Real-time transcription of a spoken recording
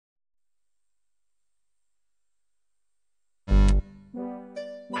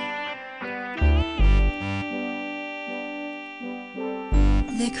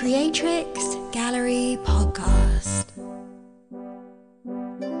The Creatrix Gallery Podcast.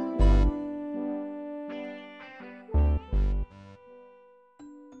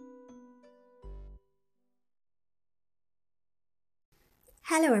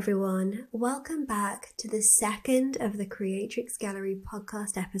 Hello everyone, welcome back to the second of the Creatrix Gallery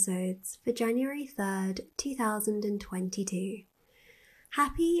podcast episodes for January 3rd, 2022.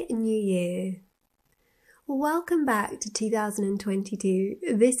 Happy New Year! Welcome back to 2022.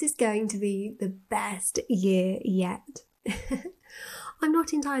 This is going to be the best year yet. I'm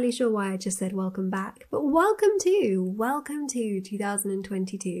not entirely sure why I just said welcome back, but welcome to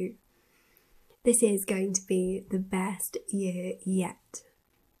 2022. This is going to be the best year yet.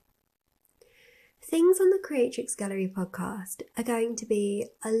 Things on the Creatrix Gallery podcast are going to be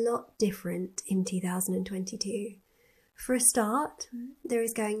a lot different in 2022. For a start, there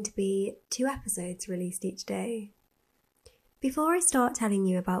is going to be 2 episodes released each day. Before I start telling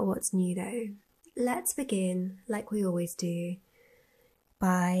you about what's new though, let's begin, like we always do,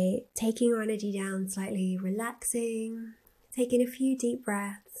 by taking our energy down slightly, relaxing, taking a few deep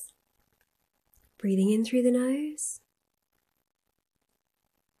breaths, breathing in through the nose,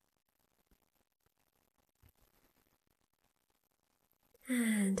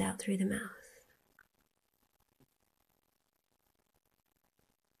 and out through the mouth.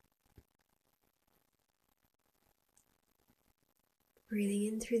 Breathing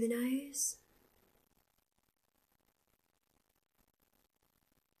in through the nose,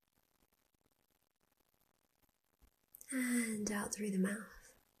 and out through the mouth.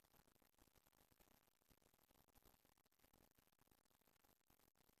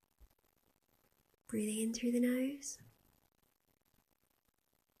 Breathing in through the nose,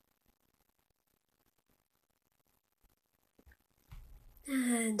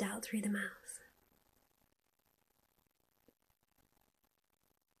 and out through the mouth.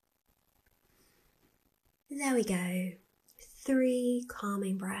 There we go. 3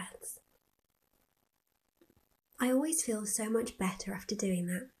 calming breaths. I always feel so much better after doing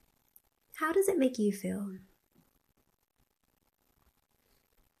that. How does it make you feel?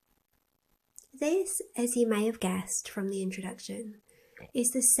 This, as you may have guessed from the introduction,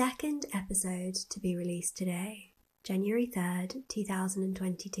 is the second episode to be released today, January 3rd,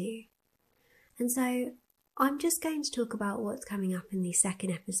 2022. And so I'm just going to talk about what's coming up in these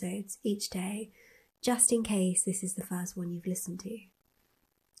second episodes each day, just in case this is the first one you've listened to.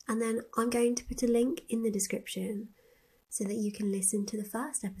 And then I'm going to put a link in the description so that you can listen to the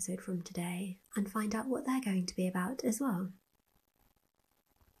first episode from today and find out what they're going to be about as well.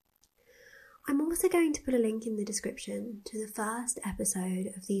 I'm also going to put a link in the description to the first episode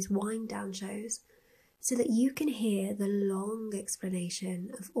of these wind down shows so that you can hear the long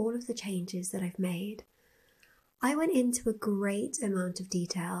explanation of all of the changes that I've made. I went into a great amount of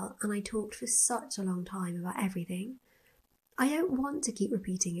detail and I talked for such a long time about everything. I don't want to keep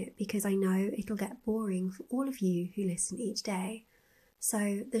repeating it because I know it'll get boring for all of you who listen each day.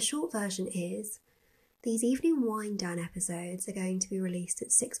 So the short version is, these evening wind down episodes are going to be released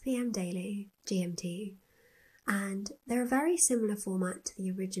at 6 p.m. daily, GMT, and they're a very similar format to the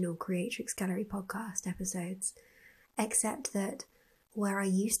original Creatrix Gallery podcast episodes, except that where I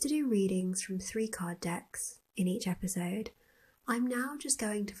used to do readings from 3 card decks in each episode, I'm now just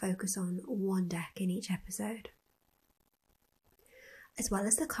going to focus on 1 deck in each episode. As well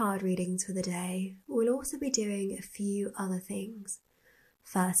as the card readings for the day, we'll also be doing a few other things.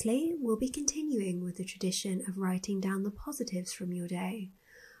 Firstly, we'll be continuing with the tradition of writing down the positives from your day,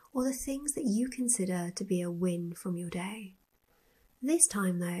 or the things that you consider to be a win from your day. This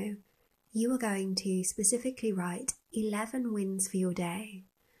time though, you are going to specifically write 11 wins for your day.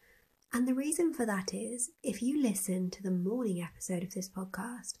 And the reason for that is, if you listen to the morning episode of this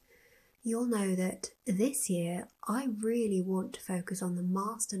podcast, you'll know that this year I really want to focus on the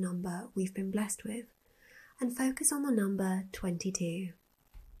master number we've been blessed with, and focus on the number 22.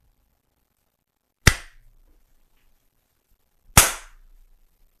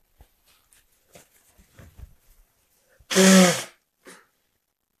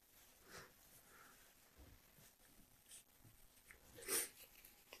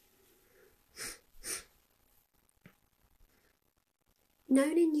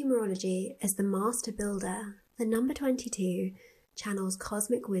 Known in numerology as the Master Builder, the number 22 channels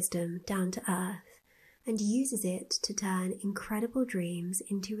cosmic wisdom down to earth and uses it to turn incredible dreams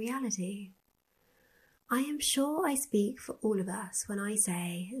into reality. I am sure I speak for all of us when I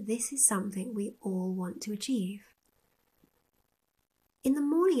say this is something we all want to achieve. In the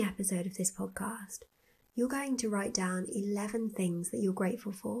morning episode of this podcast, you're going to write down 11 things that you're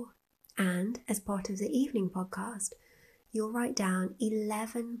grateful for, and as part of the evening podcast, you'll write down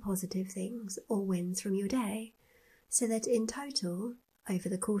 11 positive things or wins from your day, so that in total, over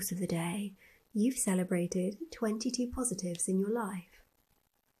the course of the day, you've celebrated 22 positives in your life.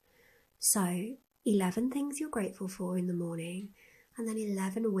 So, 11 things you're grateful for in the morning, and then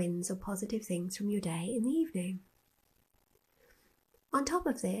 11 wins or positive things from your day in the evening. On top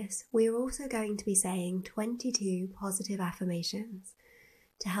of this, we are also going to be saying 22 positive affirmations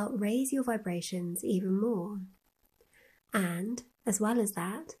to help raise your vibrations even more. And, as well as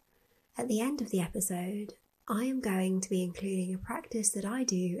that, at the end of the episode, I am going to be including a practice that I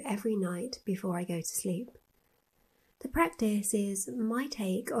do every night before I go to sleep. The practice is my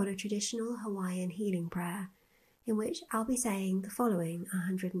take on a traditional Hawaiian healing prayer, in which I'll be saying the following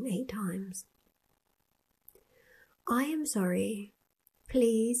 108 times. I am sorry.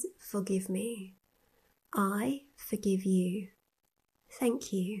 Please forgive me. I forgive you.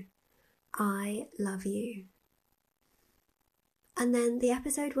 Thank you. I love you. And then the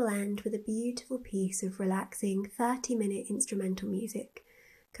episode will end with a beautiful piece of relaxing 30-minute instrumental music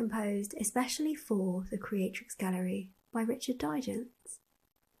composed especially for the Creatrix Gallery by Richard Digance.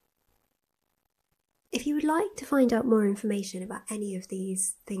 If you would like to find out more information about any of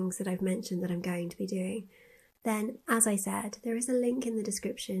these things that I've mentioned that I'm going to be doing, then, as I said, there is a link in the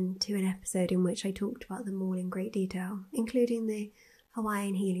description to an episode in which I talked about them all in great detail, including the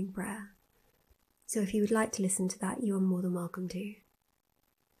Hawaiian healing prayer. So if you would like to listen to that, you are more than welcome to.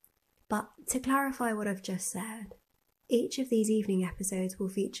 But to clarify what I've just said, each of these evening episodes will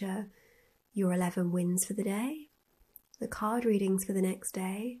feature your 11 wins for the day, the card readings for the next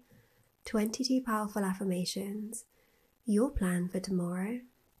day, 22 powerful affirmations, your plan for tomorrow,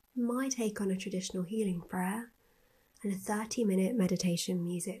 my take on a traditional healing prayer, and a 30-minute meditation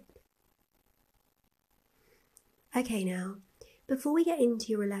music. Okay now, before we get into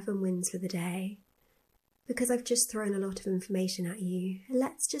your 11 wins for the day, because I've just thrown a lot of information at you,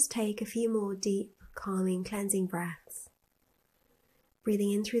 let's just take a few more deep, calming, cleansing breaths.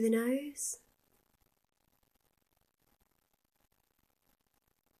 Breathing in through the nose.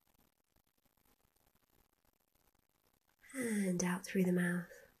 And out through the mouth.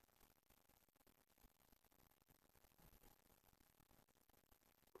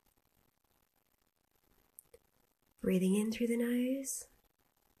 Breathing in through the nose.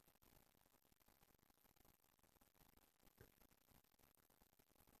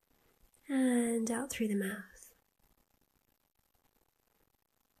 And out through the mouth.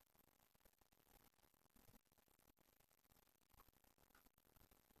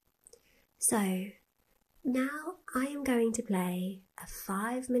 So, now I am going to play a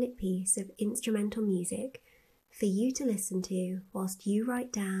 5-minute piece of instrumental music for you to listen to whilst you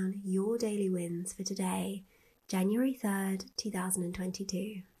write down your daily wins for today, January 3rd,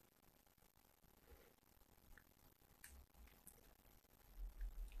 2022.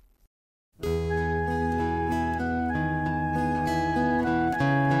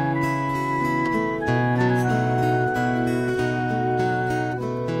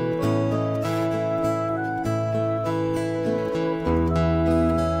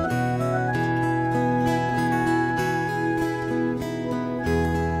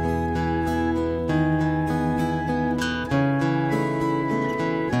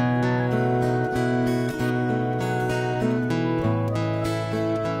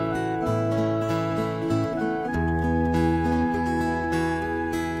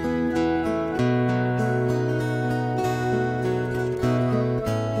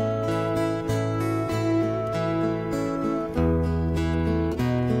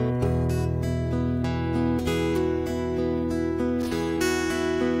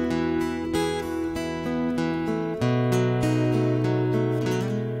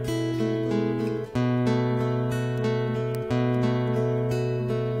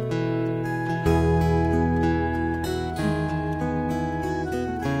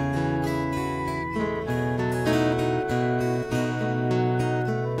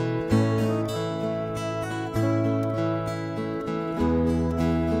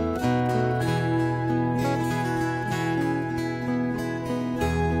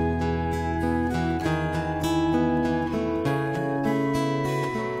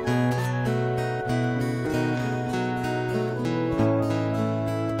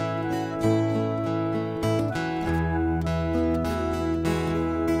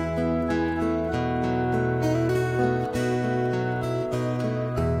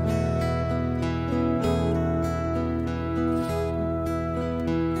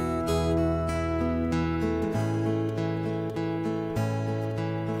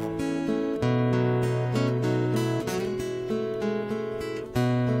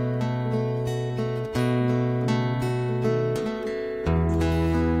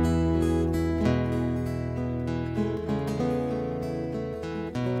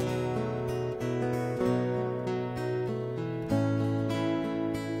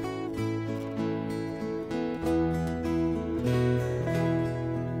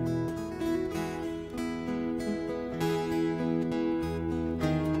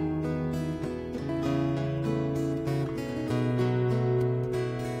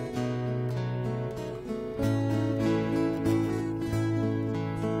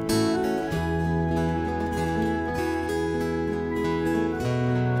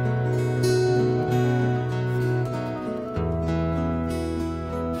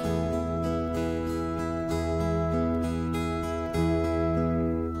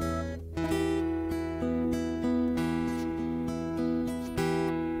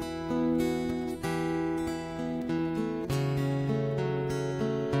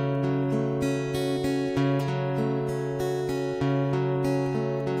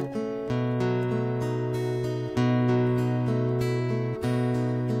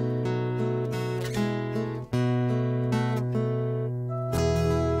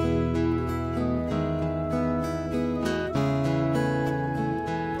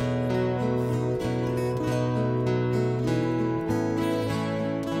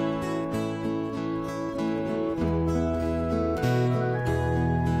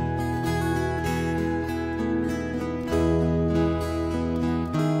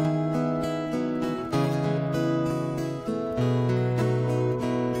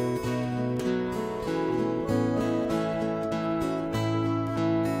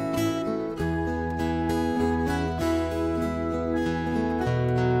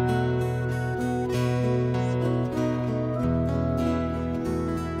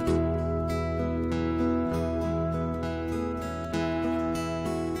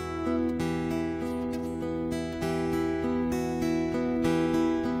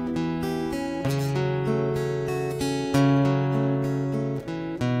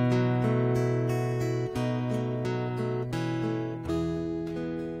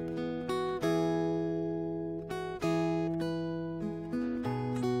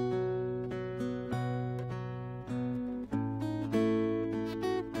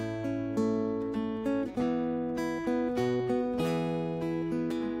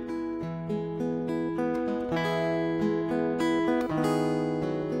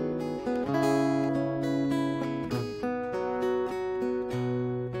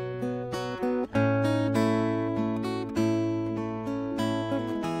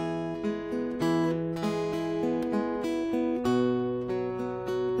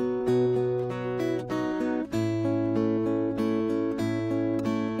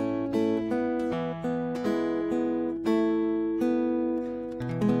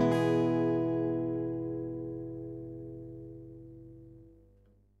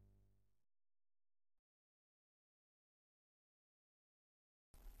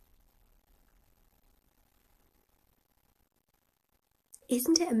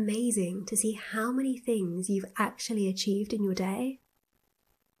 Isn't it amazing to see how many things you've actually achieved in your day?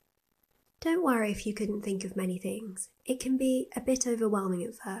 Don't worry if you couldn't think of many things. It can be a bit overwhelming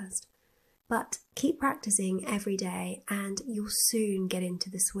at first, but keep practicing every day and you'll soon get into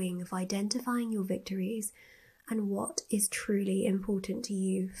the swing of identifying your victories and what is truly important to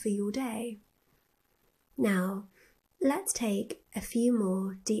you for your day. Now, let's take a few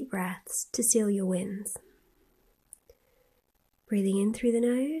more deep breaths to seal your wins. Breathing in through the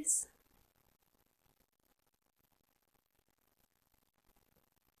nose.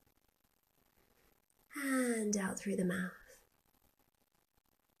 And out through the mouth.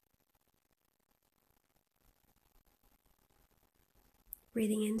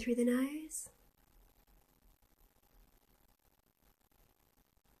 Breathing in through the nose.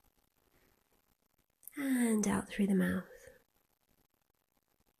 And out through the mouth.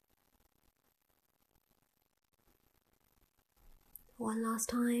 One last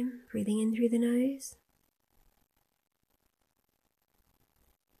time, breathing in through the nose.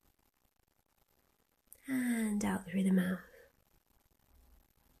 And out through the mouth.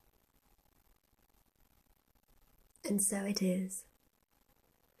 And so it is.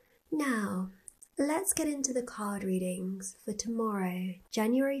 Now, let's get into the card readings for tomorrow,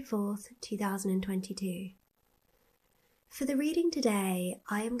 January 4th, 2022. For the reading today,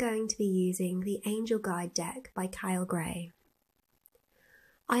 I am going to be using the Angel Guide deck by Kyle Gray.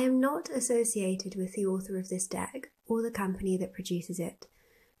 I am not associated with the author of this deck or the company that produces it.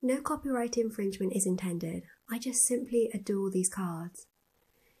 No copyright infringement is intended. I just simply adore these cards.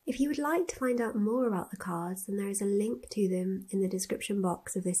 If you would like to find out more about the cards, then there is a link to them in the description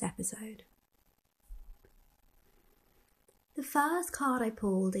box of this episode. The first card I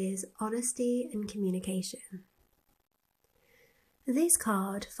pulled is Honesty and Communication. This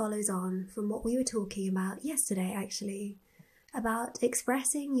card follows on from what we were talking about yesterday, actually, about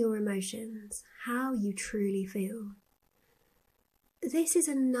expressing your emotions, how you truly feel. This is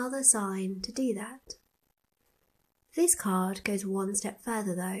another sign to do that. This card goes one step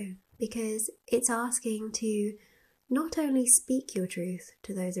further though, because it's asking to not only speak your truth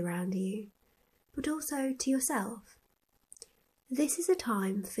to those around you, but also to yourself. This is a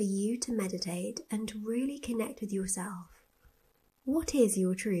time for you to meditate and really connect with yourself. What is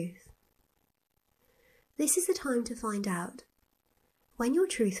your truth? This is a time to find out. When you're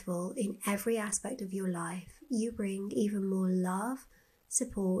truthful in every aspect of your life, you bring even more love,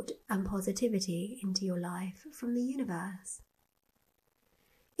 support and positivity into your life from the universe.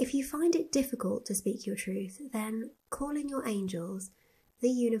 If you find it difficult to speak your truth, then call in your angels, the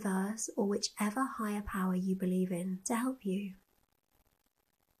universe, or whichever higher power you believe in to help you.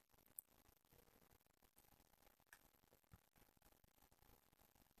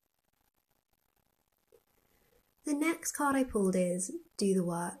 The next card I pulled is Do the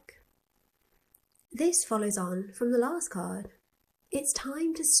Work. This follows on from the last card. It's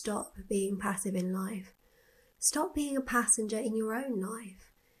time to stop being passive in life. Stop being a passenger in your own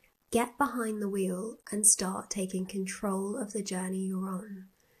life. Get behind the wheel and start taking control of the journey you're on.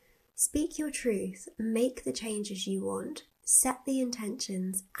 Speak your truth, make the changes you want, set the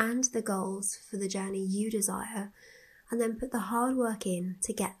intentions and the goals for the journey you desire, and then put the hard work in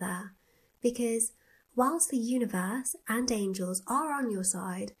to get there. Because whilst the universe and angels are on your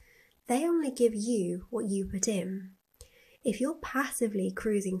side, they only give you what you put in. If you're passively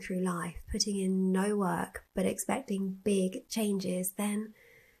cruising through life, putting in no work but expecting big changes, then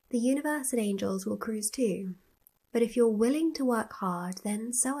the universe and angels will cruise too. But if you're willing to work hard,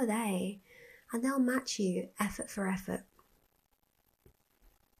 then so are they, and they'll match you effort for effort.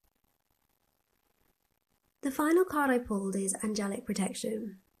 The final card I pulled is Angelic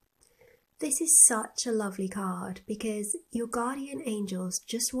Protection. This is such a lovely card because your guardian angels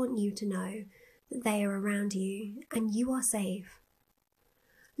just want you to know that they are around you and you are safe.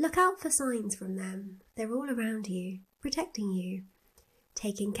 Look out for signs from them. They're all around you, protecting you,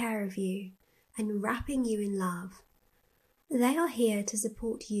 taking care of you, and wrapping you in love. They are here to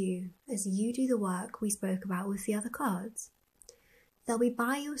support you as you do the work we spoke about with the other cards. They'll be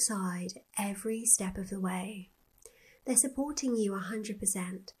by your side every step of the way. They're supporting you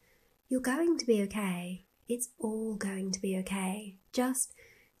 100%. You're going to be okay. It's all going to be okay. Just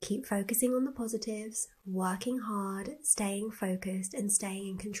keep focusing on the positives, working hard, staying focused and staying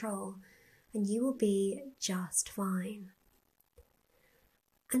in control, and you will be just fine.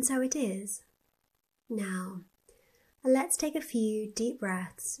 And so it is. Now, let's take a few deep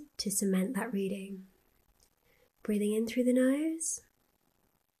breaths to cement that reading. Breathing in through the nose.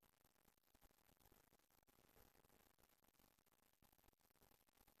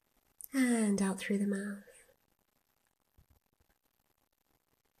 And out through the mouth.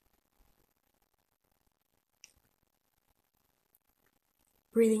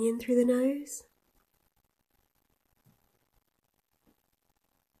 Breathing in through the nose.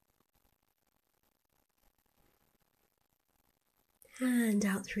 And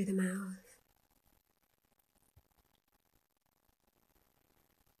out through the mouth.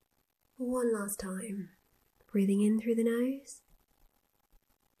 One last time. Breathing in through the nose.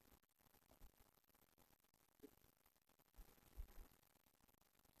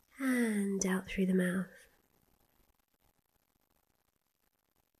 And out through the mouth.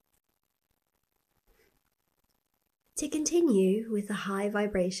 To continue with the high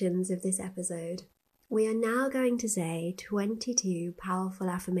vibrations of this episode, we are now going to say 22 powerful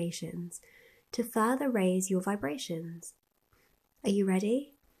affirmations to further raise your vibrations. Are you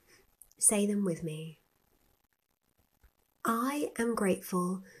ready? Say them with me. I am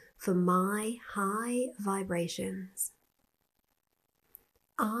grateful for my high vibrations.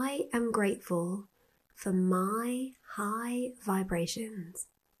 I am grateful for my high vibrations.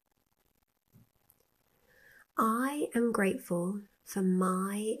 I am grateful for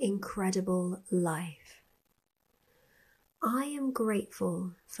my incredible life. I am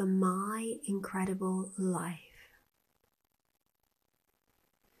grateful for my incredible life.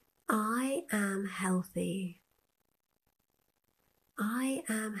 I am healthy. I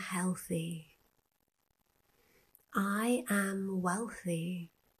am healthy. I am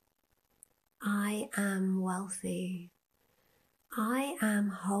wealthy. I am wealthy. I am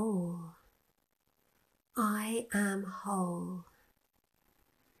whole. I am whole.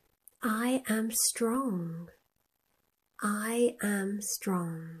 I am strong. I am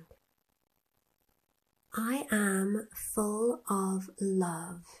strong. I am full of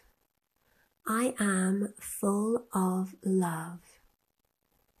love. I am full of love.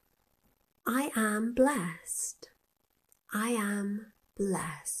 I am blessed. I am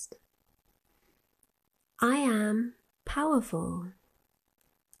blessed. I am powerful.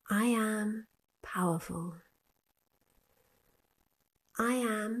 I am powerful. I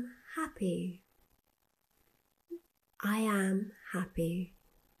am happy. I am happy.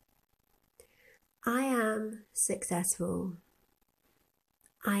 I am successful.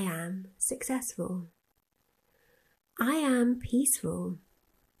 I am successful. I am peaceful.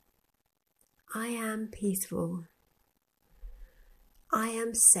 I am peaceful. I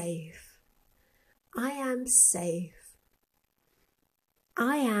am safe. I am safe.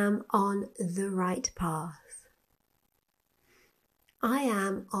 I am on the right path. I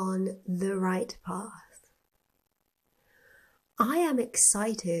am on the right path. I am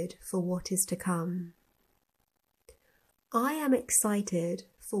excited for what is to come. I am excited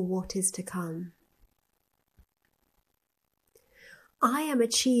for what is to come. I am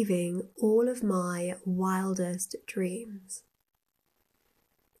achieving all of my wildest dreams.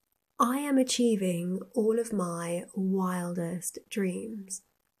 I am achieving all of my wildest dreams.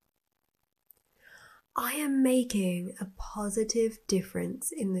 I am making a positive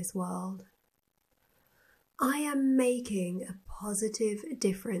difference in this world. I am making a positive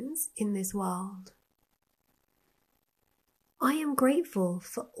difference in this world. I am grateful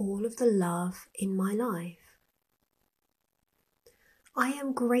for all of the love in my life. I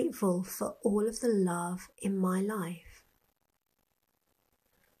am grateful for all of the love in my life.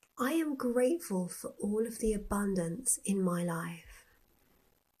 I am grateful for all of the abundance in my life.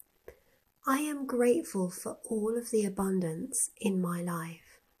 I am grateful for all of the abundance in my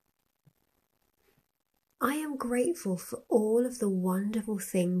life. I am grateful for all of the wonderful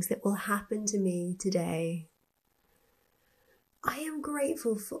things that will happen to me today. I am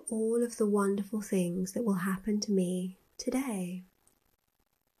grateful for all of the wonderful things that will happen to me today.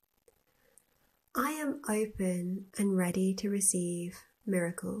 I am open and ready to receive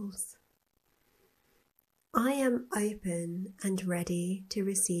miracles. I am open and ready to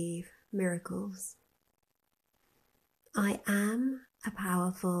receive miracles. I am a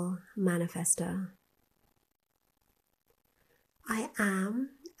powerful manifester. I am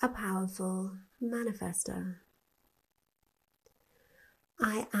a powerful manifester.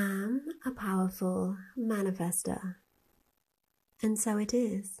 I am a powerful manifester. And so it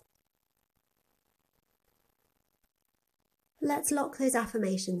is. Let's lock those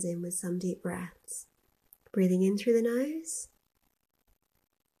affirmations in with some deep breaths. Breathing in through the nose.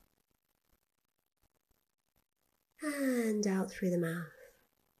 And out through the mouth.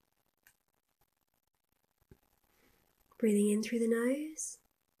 Breathing in through the nose.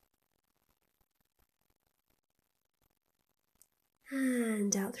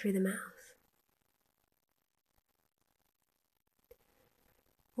 And out through the mouth.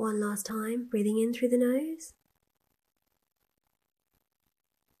 One last time, breathing in through the nose.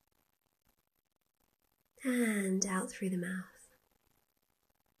 And out through the mouth.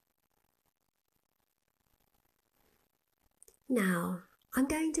 Now, I'm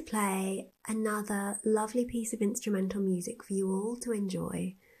going to play another lovely piece of instrumental music for you all to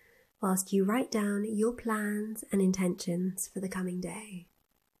enjoy whilst you write down your plans and intentions for the coming day.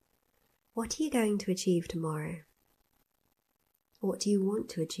 What are you going to achieve tomorrow? What do you want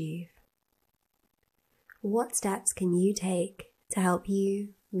to achieve? What steps can you take to help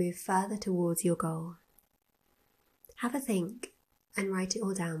you move further towards your goal? Have a think and write it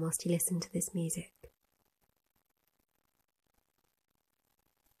all down whilst you listen to this music.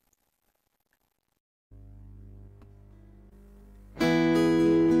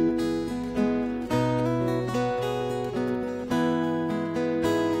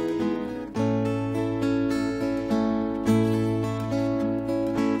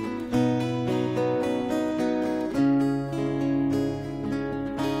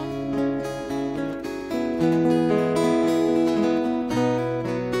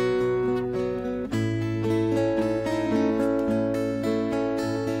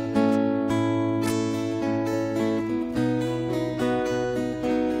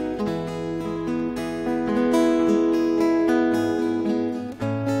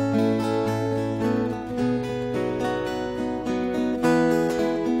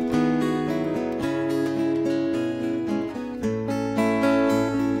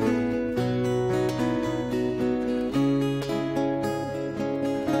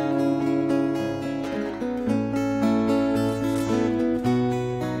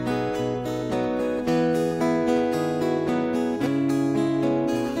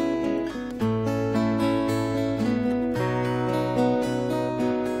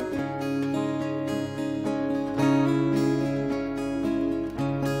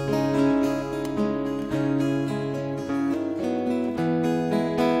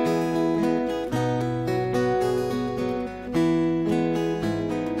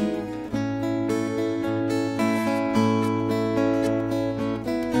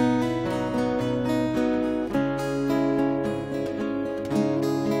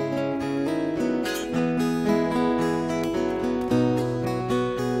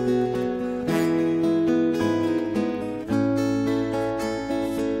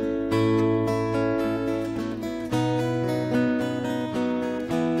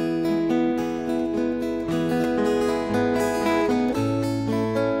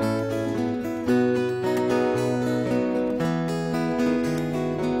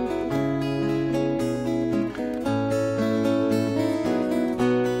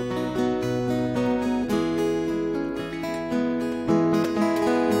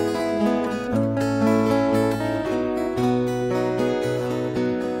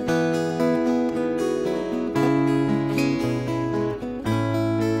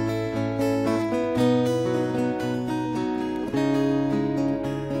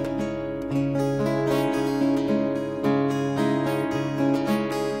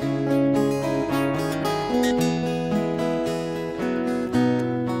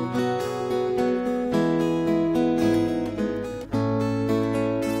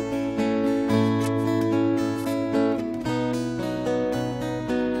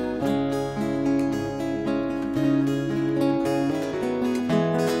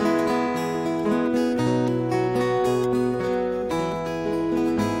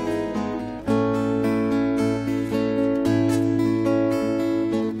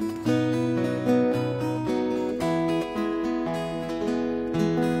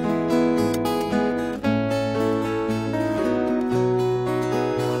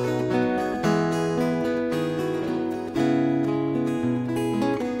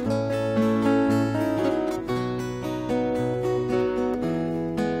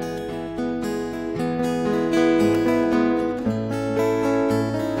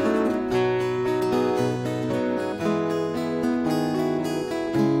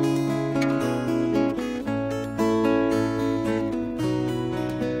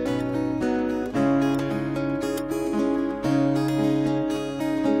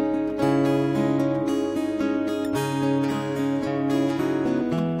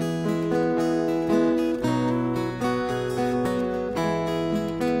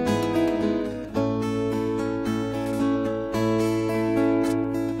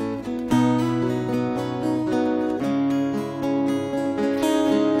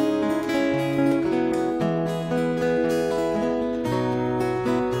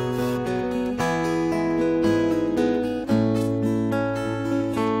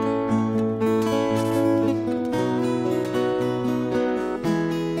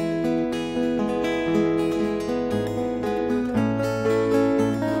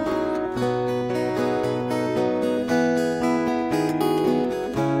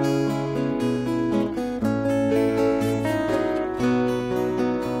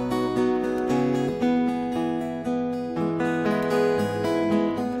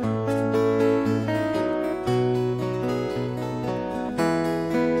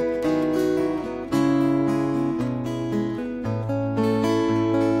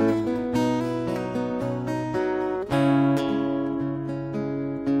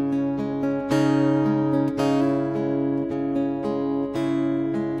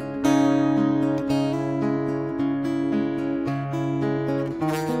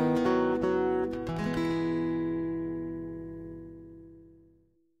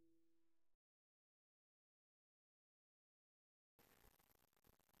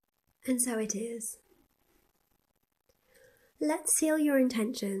 And so it is. Let's seal your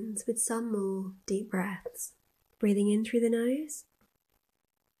intentions with some more deep breaths. Breathing in through the nose.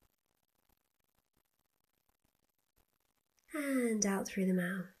 And out through the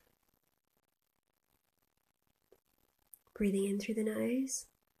mouth. Breathing in through the nose.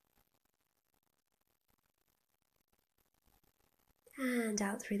 And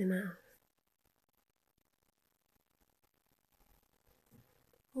out through the mouth.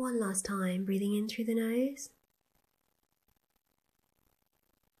 One last time, breathing in through the nose.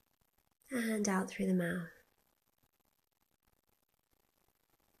 And out through the mouth.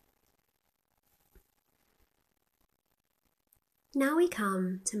 Now we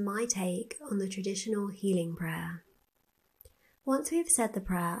come to my take on the traditional healing prayer. Once we have said the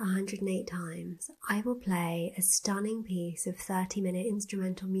prayer 108 times, I will play a stunning piece of 30-minute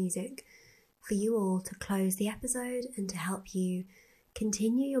instrumental music for you all to close the episode and to help you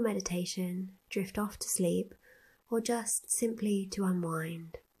continue your meditation, drift off to sleep, or just simply to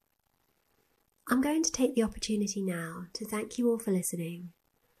unwind. I'm going to take the opportunity now to thank you all for listening.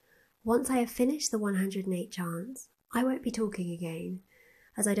 Once I have finished the 108 chants, I won't be talking again,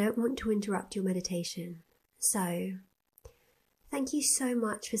 as I don't want to interrupt your meditation. So, thank you so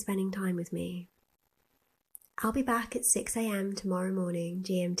much for spending time with me. I'll be back at 6 a.m. tomorrow morning,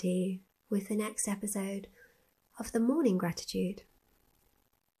 GMT, with the next episode of the Morning Gratitude.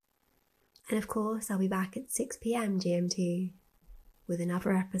 And of course, I'll be back at 6 p.m. GMT with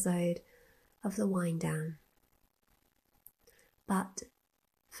another episode of the Wind Down. But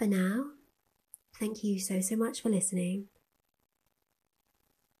for now, thank you so much for listening.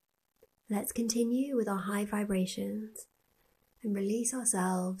 Let's continue with our high vibrations and release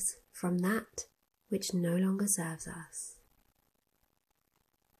ourselves from that which no longer serves us.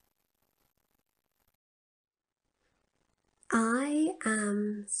 I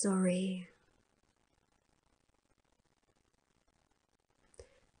am sorry.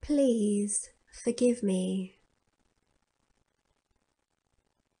 Please forgive me.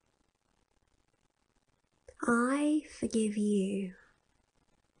 I forgive you.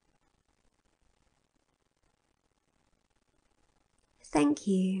 Thank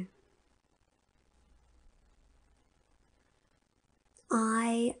you.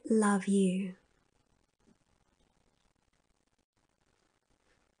 I love you.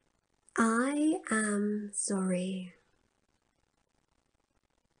 I am sorry.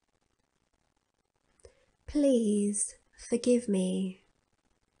 Please forgive me.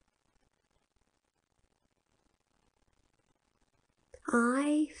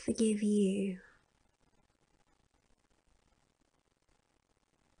 I forgive you.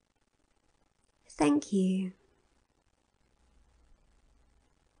 Thank you.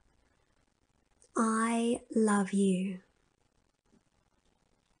 I love you.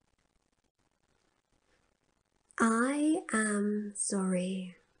 I am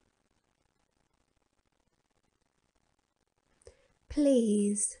sorry.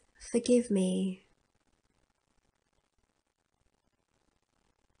 Please forgive me.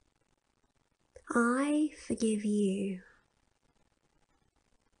 I forgive you.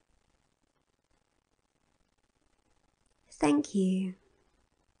 Thank you.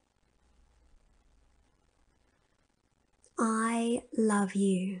 I love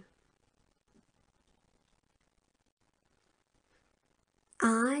you.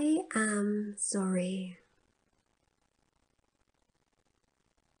 I am sorry. Please forgive me. I forgive you. Thank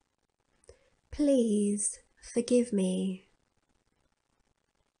you. I love you. I am sorry. Please forgive me.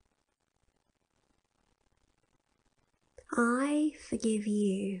 I forgive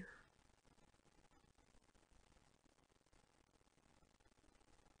you. Thank you. I love you.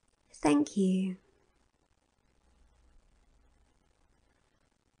 I am sorry. Please forgive me. I forgive you. Thank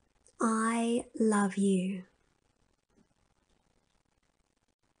you. I love you.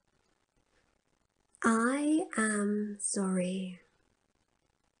 I forgive you. Thank you. I love you.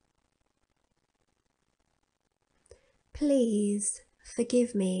 I forgive you. Thank you. I love you.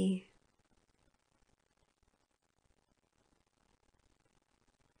 I forgive you. Thank you. I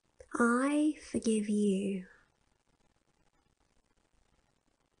love you. I forgive you.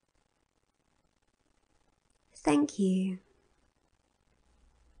 Thank you.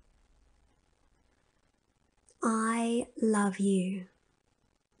 I love you. I forgive you. I love you.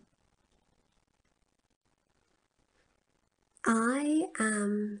 I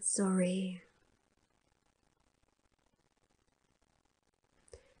am sorry.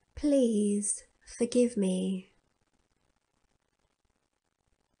 Please forgive me.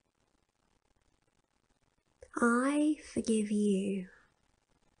 I forgive you.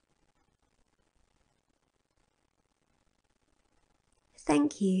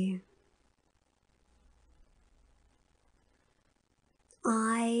 Thank you.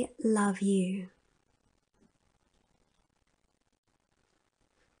 I love you.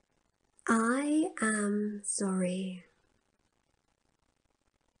 I am sorry.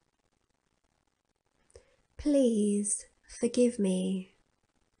 Please forgive me.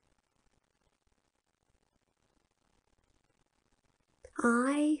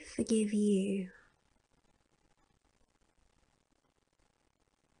 I forgive you.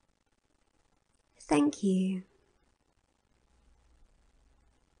 Thank you.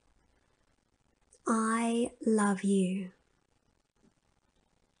 I love you.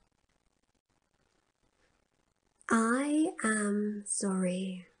 I am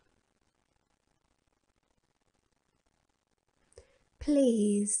sorry.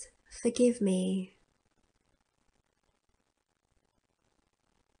 Please forgive me.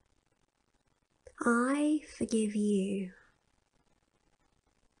 I forgive you.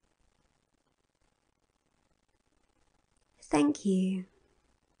 Thank you.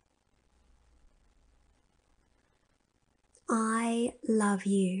 I love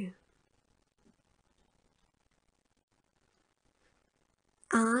you.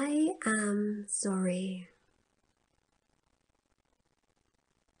 I am sorry.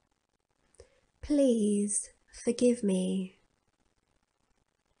 Please forgive me.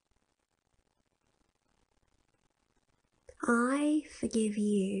 I forgive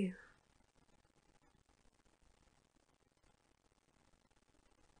you.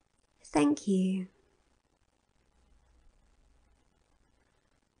 Thank you.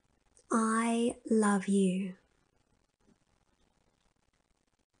 I love you.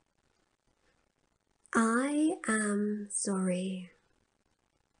 I am sorry.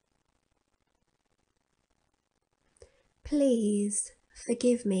 Please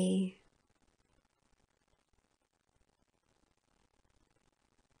forgive me.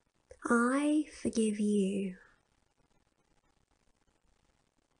 I forgive you.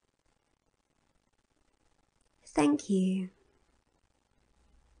 Thank you.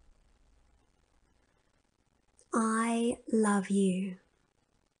 I love you.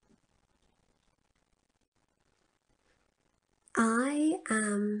 I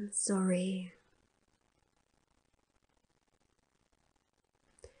am sorry.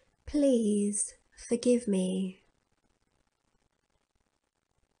 Please forgive me.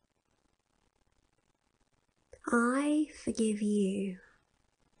 I forgive you.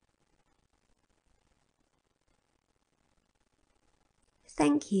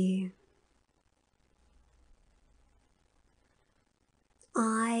 Thank you.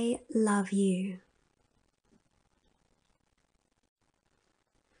 I love you.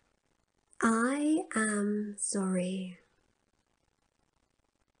 I am sorry.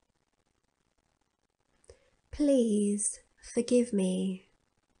 Please forgive me.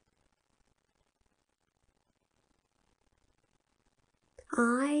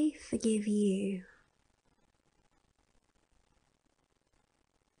 I forgive you.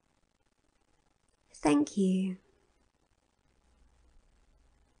 Thank you.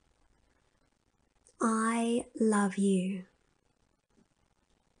 I love you.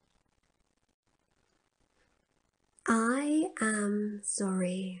 I am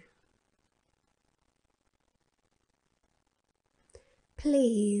sorry.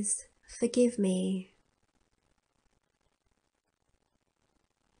 Please forgive me.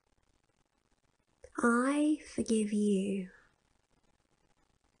 I forgive you.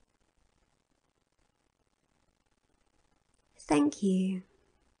 Thank you.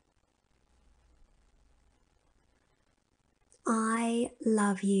 I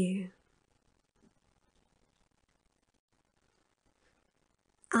love you.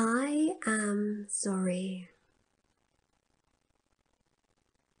 I am sorry.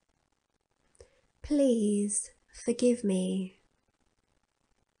 Please forgive me.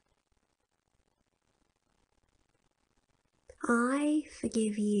 I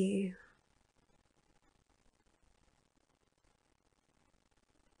forgive you.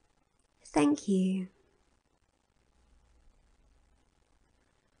 Thank you.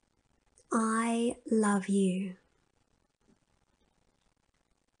 I love you.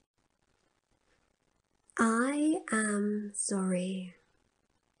 I am sorry.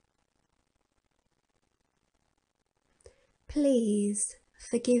 Please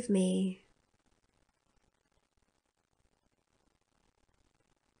forgive me.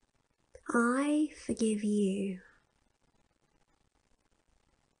 I forgive you.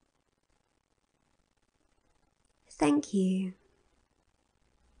 Thank you.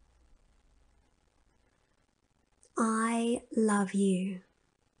 I love you.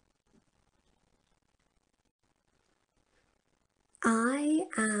 I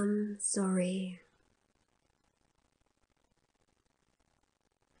am sorry.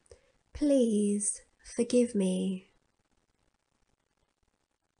 Please forgive me.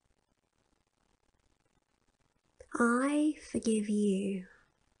 I forgive you.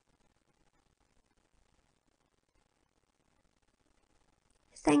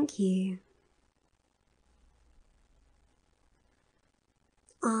 Thank you.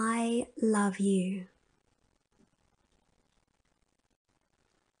 I love you.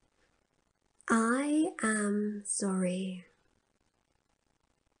 I am sorry.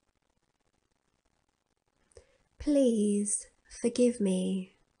 Please forgive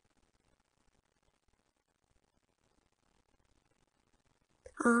me.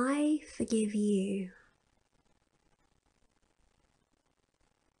 I forgive you.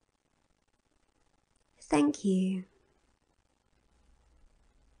 Thank you.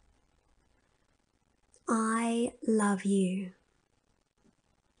 I love you.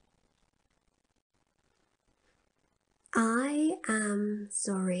 I am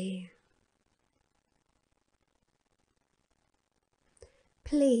sorry.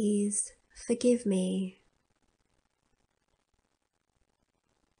 Please forgive me.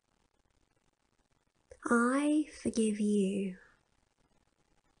 I forgive you.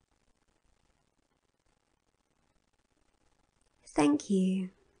 Thank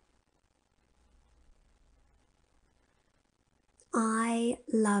you. I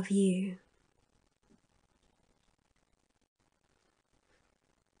love you.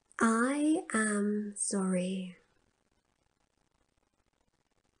 I am sorry.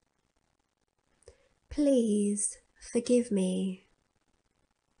 Please forgive me.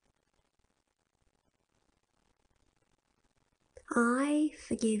 I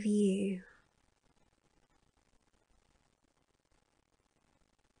forgive you.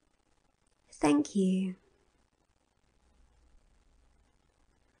 Thank you.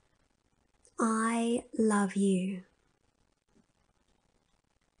 I love you.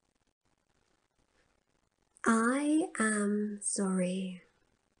 I am sorry.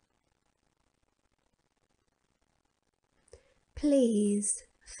 Please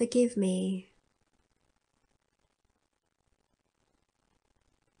forgive me.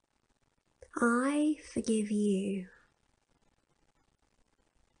 I forgive you.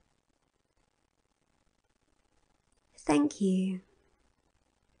 Thank you.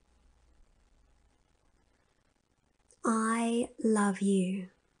 I love you.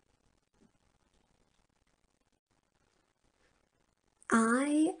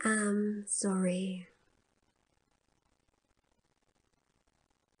 I am sorry.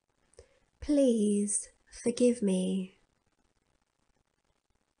 Please forgive me.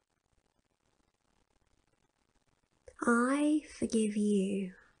 I forgive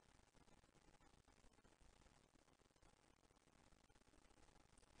you.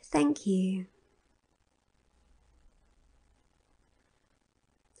 Thank you.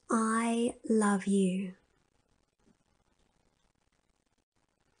 I love you.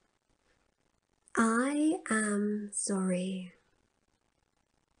 I am sorry.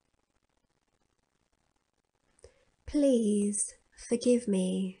 Please forgive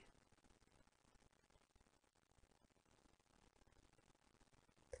me.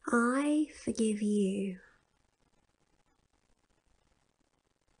 I forgive you.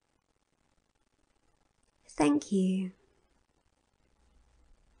 Thank you.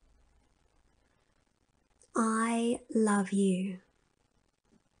 I love you.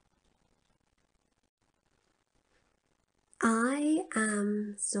 I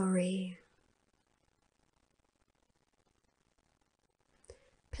am sorry.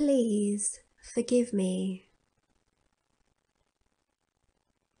 Please forgive me.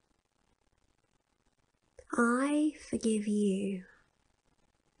 I forgive you.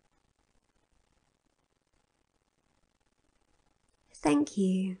 Thank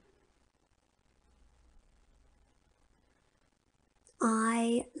you.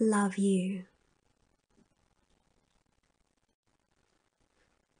 I love you.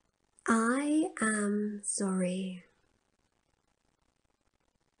 I am sorry.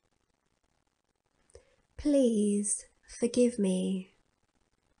 Please forgive me.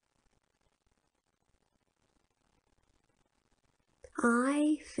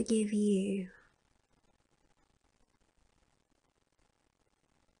 I forgive you.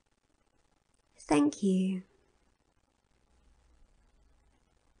 Thank you.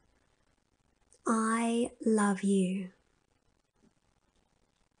 I love you.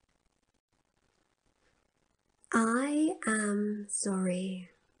 I am sorry.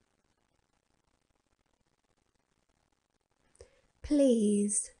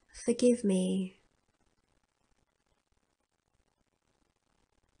 Please forgive me.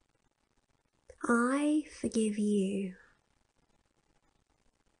 I forgive you.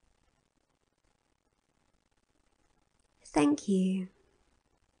 Thank you.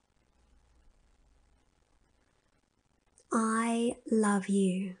 I love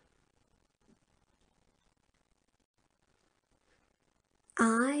you.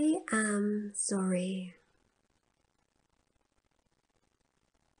 I am sorry.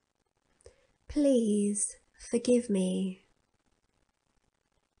 Please forgive me.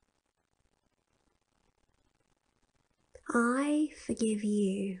 I forgive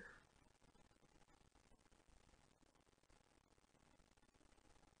you.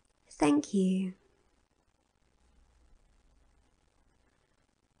 Thank you.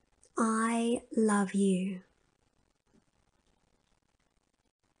 I love you.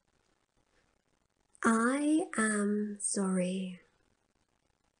 I am sorry.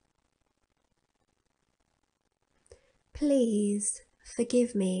 Please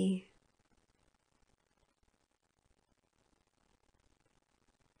forgive me.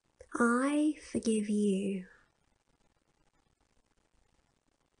 I forgive you.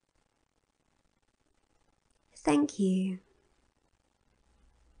 Thank you.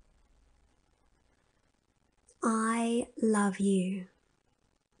 I love you.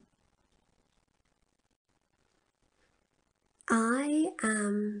 I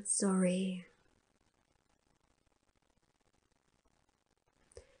am sorry.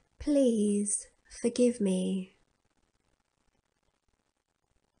 Please forgive me.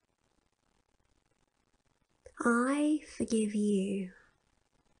 I forgive you.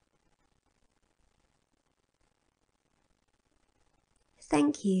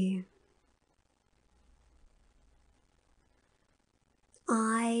 Thank you.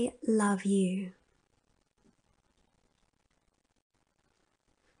 I love you.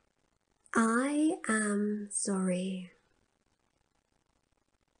 I am sorry.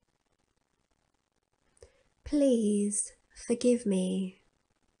 Please forgive me.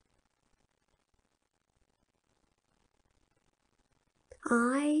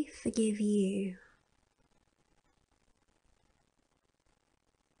 I forgive you.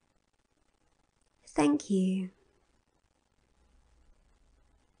 Thank you.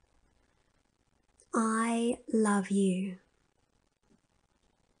 I love you.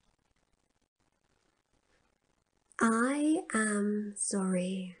 I am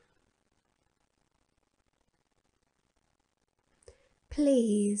sorry.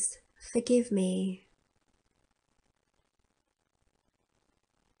 Please forgive me.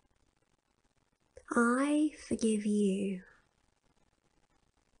 I forgive you.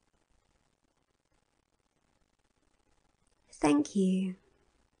 Thank you.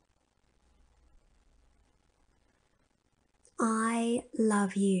 I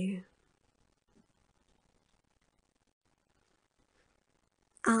love you.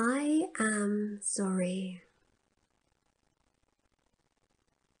 I am sorry.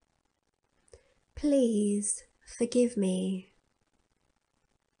 Please forgive me.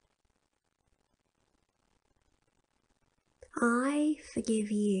 I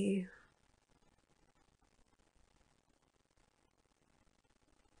forgive you.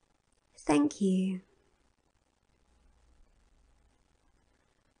 Thank you.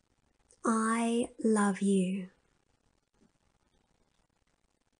 I love you.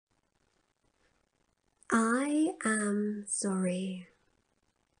 I am sorry.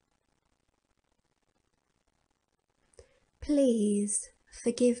 Please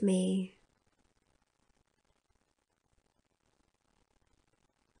forgive me.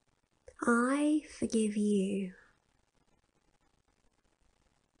 I forgive you.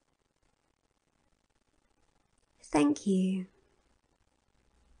 Thank you.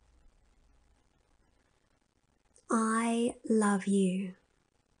 I love you.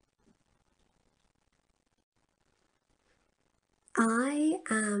 I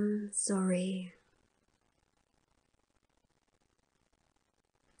am sorry.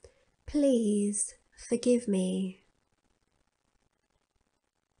 Please forgive me.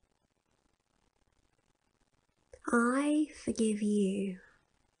 I forgive you.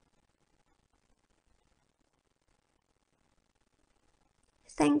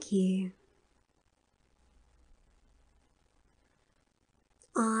 Thank you.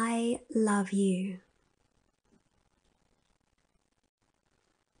 I love you.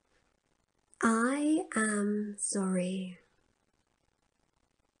 I am sorry.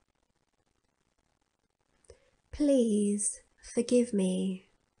 Please forgive me.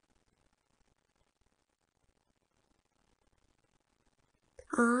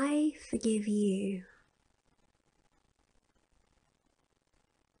 I forgive you.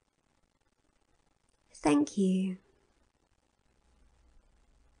 Thank you.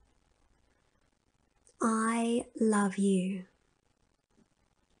 I love you.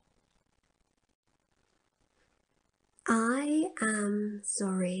 I am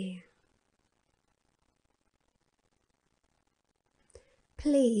sorry.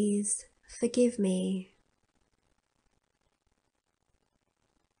 Please forgive me.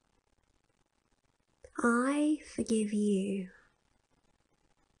 I forgive you.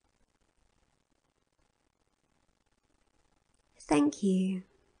 Thank you.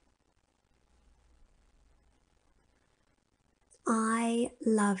 I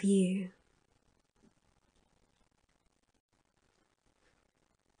love you.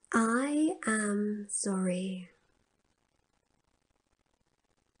 I am sorry.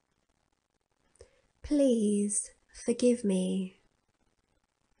 Please forgive me.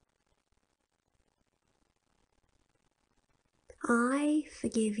 I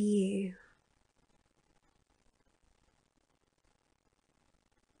forgive you.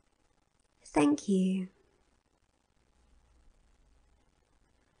 Thank you.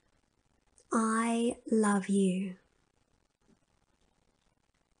 I love you.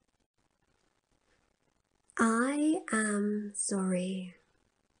 I am sorry.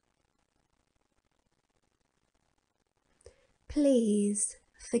 Please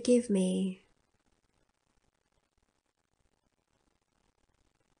forgive me.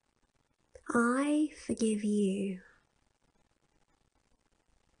 I forgive you.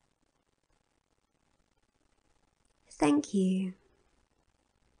 Thank you.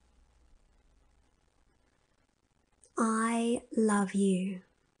 I love you.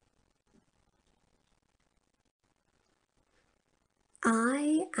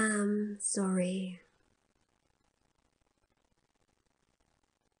 I am sorry.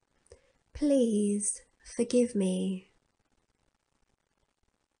 Please forgive me.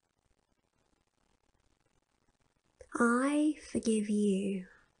 I forgive you.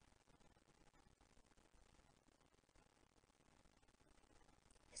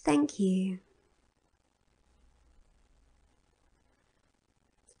 Thank you.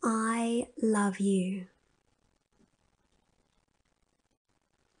 I love you.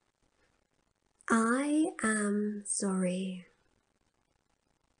 I am sorry.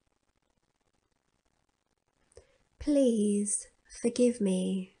 Please forgive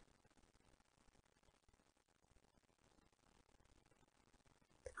me.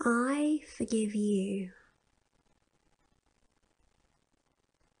 I forgive you.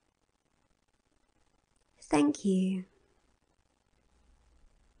 Thank you.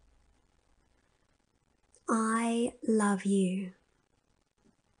 I love you.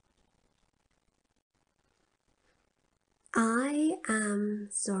 I am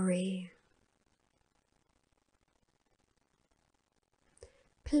sorry.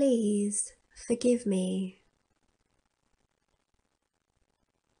 Please forgive me.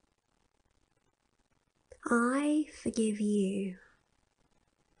 I forgive you.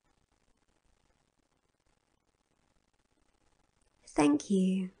 Thank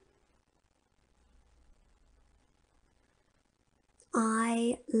you.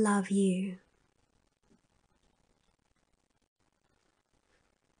 I love you.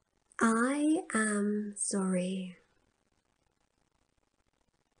 I am sorry.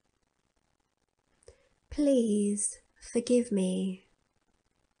 Please forgive me.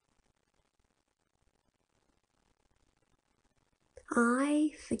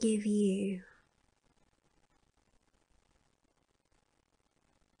 I forgive you.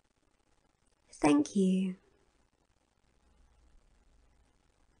 Thank you.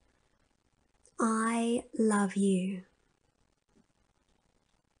 I love you.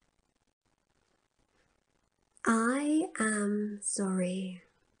 I am sorry.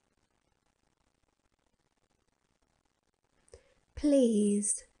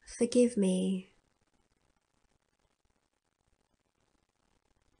 Please forgive me.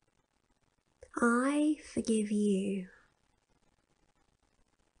 I forgive you.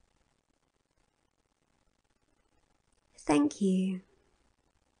 Thank you.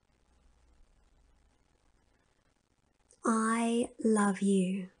 I love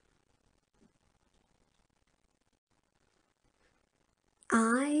you.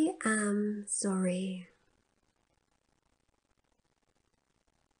 I am sorry.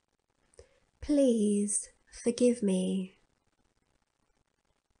 Please forgive me.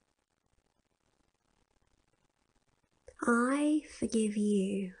 I forgive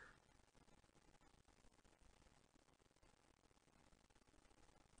you.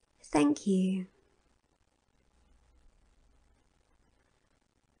 Thank you.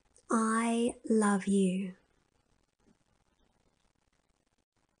 I love you.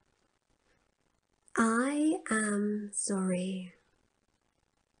 I am sorry.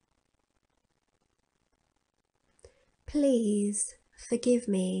 Please forgive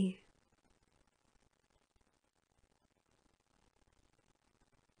me.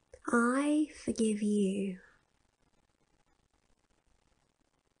 I forgive you.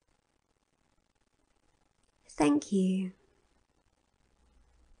 Thank you.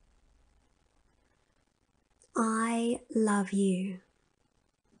 I love you.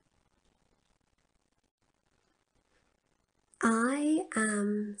 I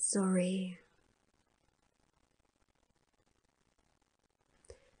am sorry.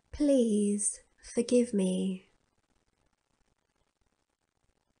 Please forgive me.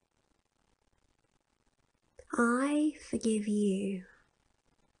 I forgive you.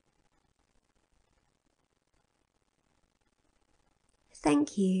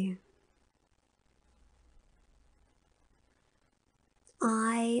 Thank you.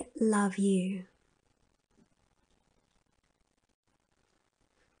 I love you.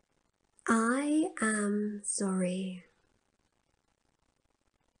 I am sorry.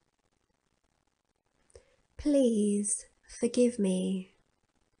 Please forgive me.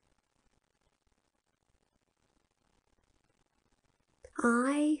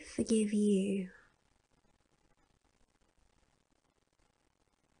 I forgive you.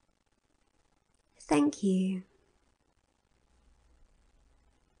 Thank you.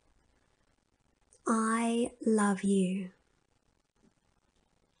 I love you.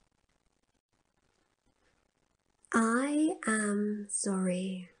 I am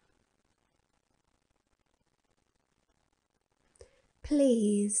sorry.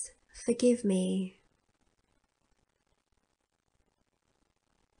 Please forgive me.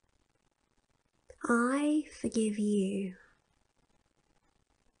 I forgive you.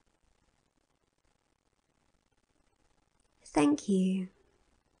 Thank you.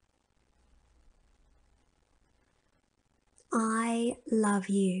 I love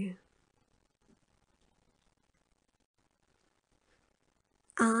you.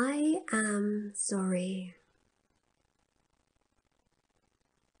 I am sorry.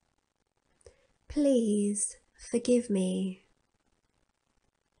 Please forgive me.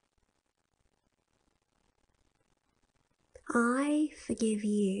 I forgive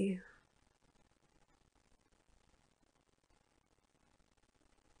you.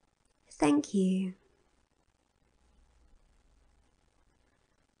 Thank you.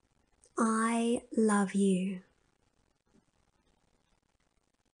 I love you.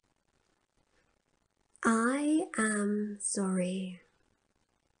 I am sorry.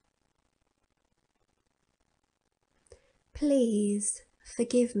 Please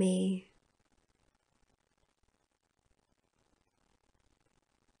forgive me.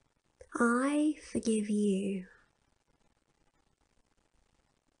 I forgive you.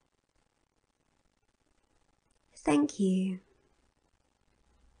 Thank you.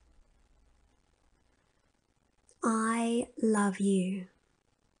 I love you.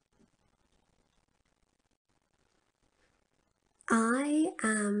 I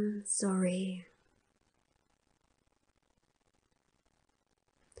am sorry.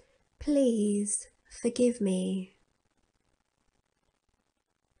 Please forgive me.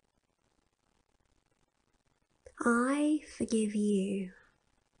 I forgive you.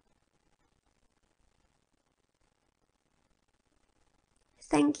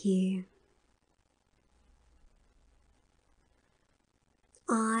 Thank you.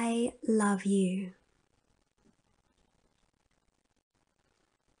 I love you.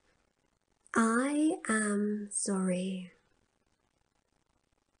 I am sorry.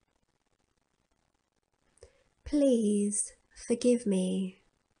 Please forgive me.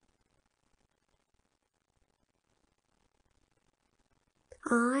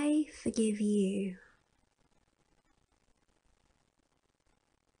 I forgive you.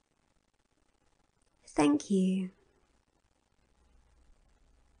 Thank you.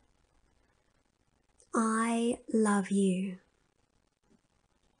 I love you.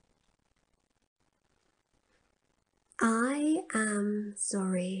 I am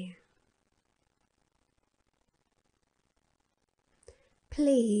sorry.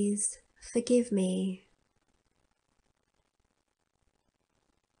 Please forgive me.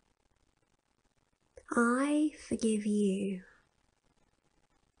 I forgive you.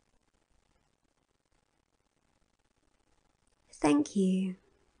 Thank you.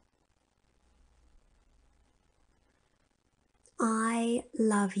 I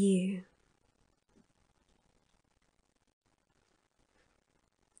love you.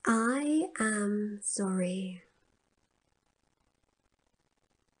 I am sorry.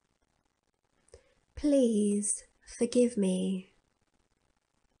 Please forgive me.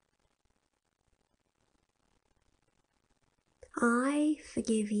 I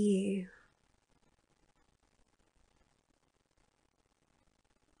forgive you.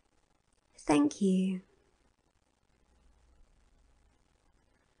 Thank you.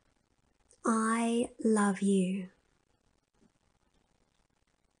 love you.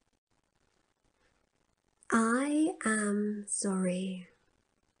 I am sorry.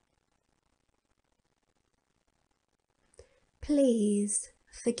 Please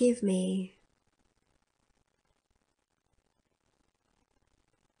forgive me.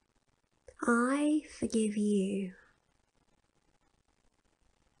 I forgive you.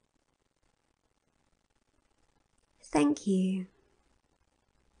 Thank you.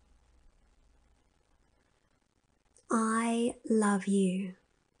 I love you.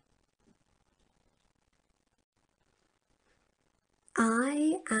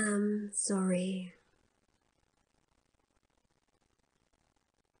 I am sorry.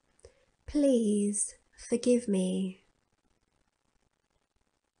 Please forgive me.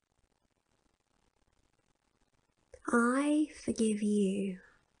 I forgive you.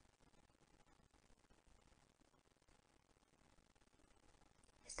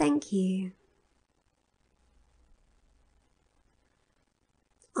 Thank you.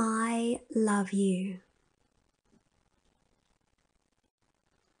 I love you.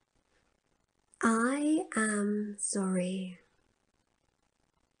 I am sorry.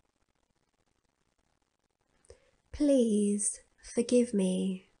 Please forgive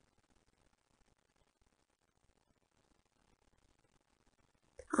me.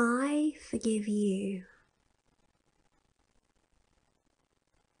 I forgive you.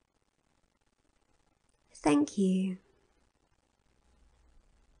 Thank you.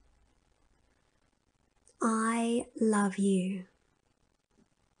 I love you.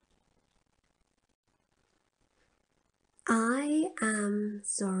 I am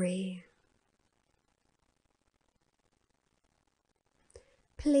sorry.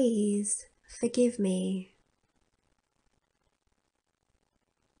 Please forgive me.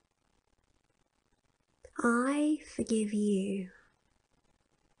 I forgive you.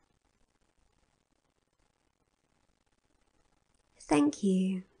 Thank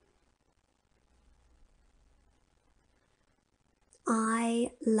you.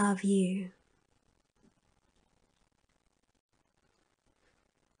 I love you.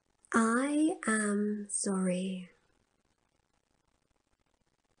 I am sorry.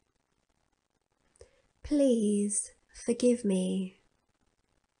 Please forgive me.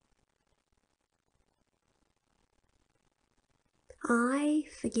 I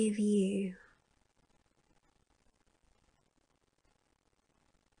forgive you.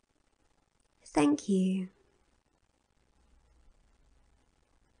 Thank you.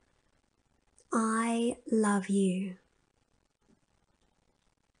 I love you.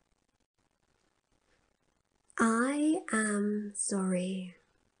 I am sorry.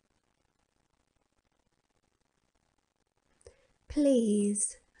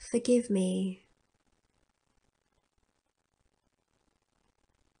 Please forgive me.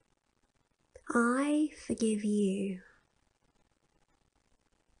 I forgive you.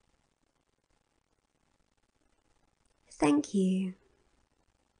 Thank you.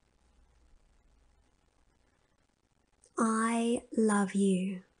 I love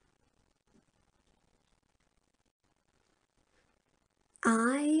you.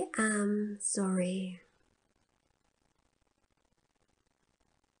 I am sorry.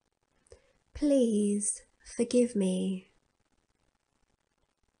 Please forgive me.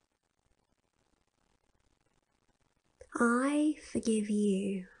 I forgive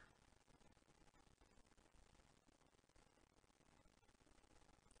you.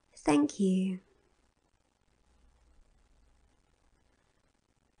 Thank you.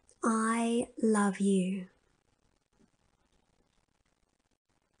 I love you.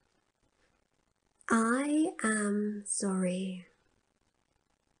 I am sorry.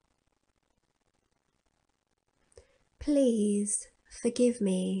 Please forgive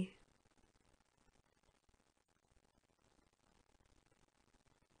me.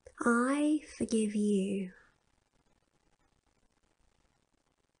 I forgive you.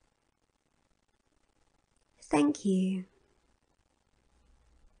 Thank you.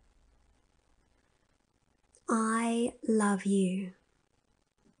 I love you.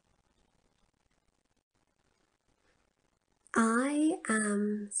 I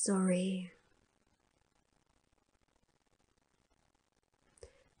am sorry.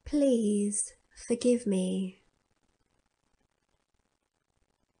 Please forgive me.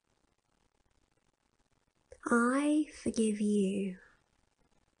 I forgive you.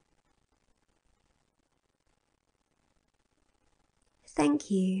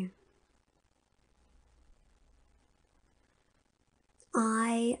 Thank you.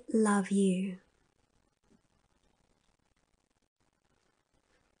 I love you.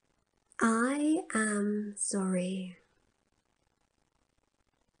 I am sorry.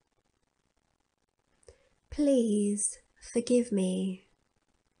 Please forgive me.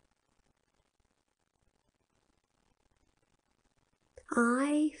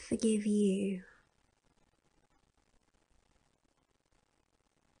 I forgive you.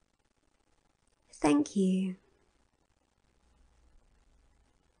 Thank you.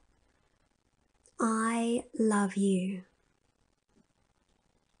 I love you.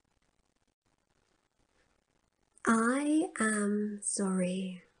 I am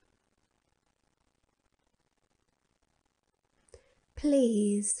sorry.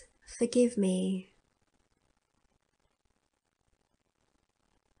 Please forgive me.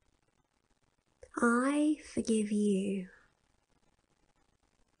 I forgive you.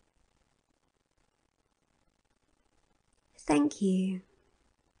 Thank you.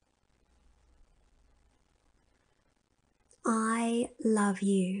 I love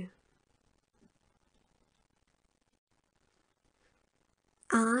you.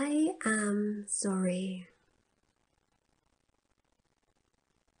 I am sorry.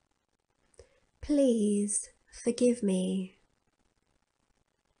 Please forgive me.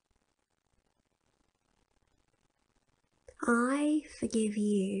 I forgive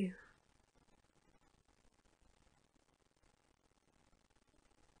you.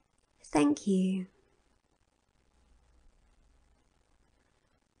 Thank you.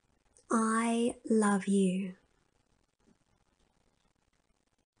 I love you.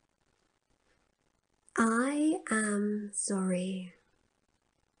 I am sorry.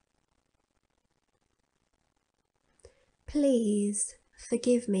 Please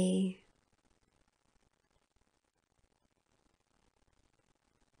forgive me.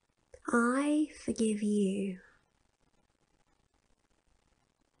 I forgive you.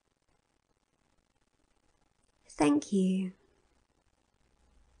 Thank you.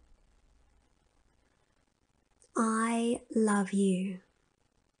 I love you.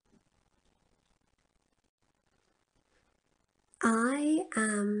 I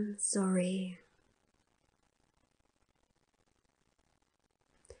am sorry.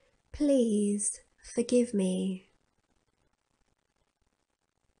 Please forgive me.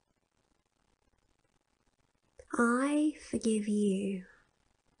 I forgive you.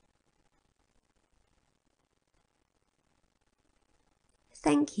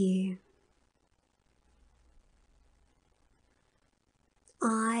 Thank you.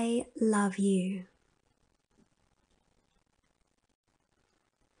 I love you.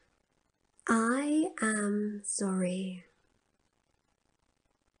 I am sorry.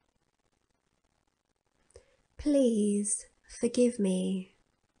 Please forgive me.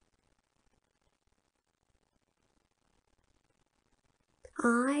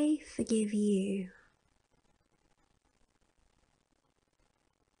 I forgive you.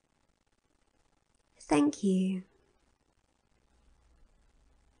 Thank you.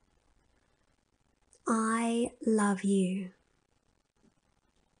 I love you.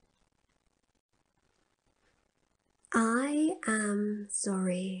 I am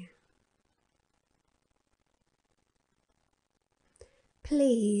sorry.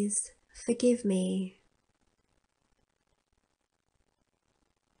 Please forgive me.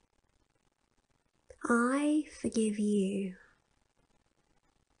 I forgive you.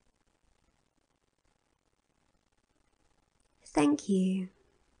 Thank you.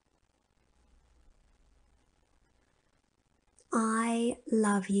 I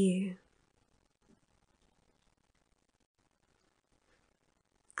love you.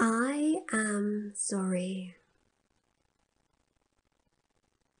 I am sorry.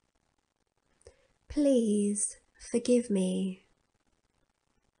 Please forgive me.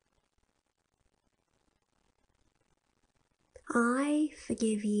 I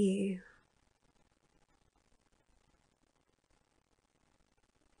forgive you.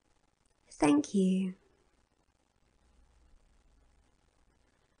 Thank you.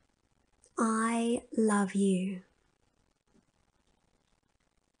 I love you.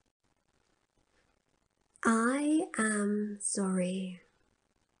 I am sorry.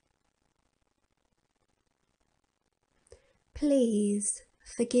 Please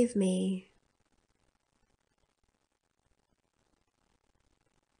forgive me.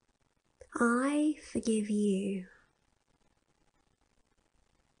 I forgive you.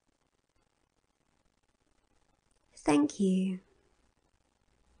 Thank you.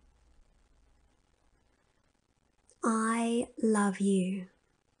 I love you.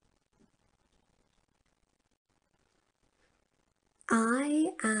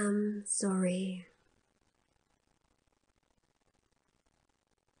 I am sorry.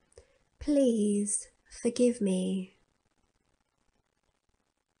 Please forgive me.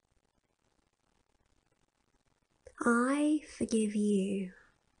 I forgive you.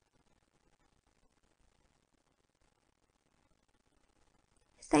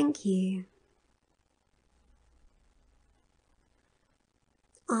 Thank you.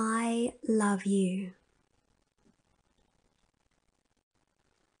 I love you.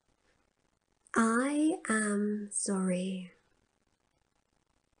 I am sorry.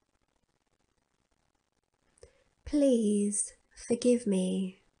 Please forgive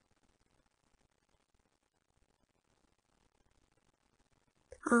me.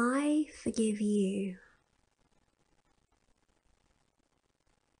 I forgive you.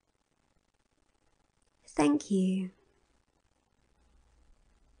 Thank you.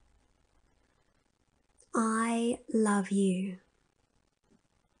 I love you.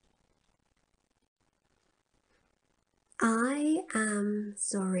 I am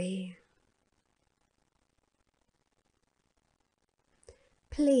sorry.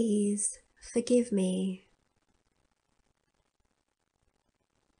 Please forgive me.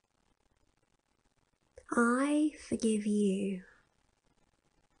 I forgive you.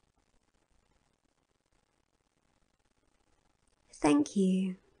 Thank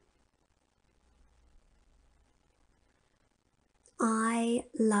you. I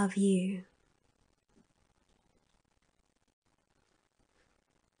love you.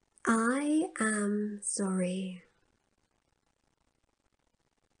 I am sorry.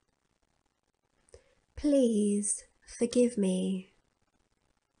 Please forgive me.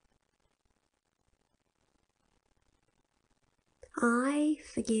 I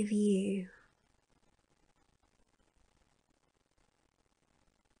forgive you.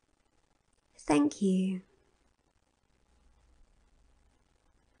 Thank you.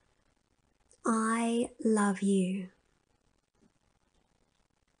 I love you.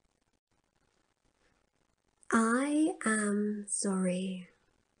 I am sorry.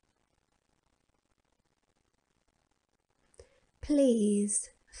 Please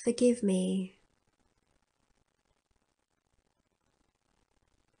forgive me.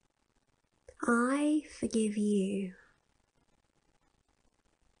 I forgive you.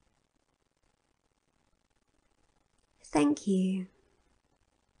 Thank you.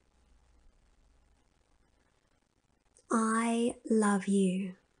 I love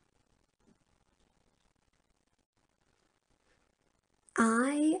you.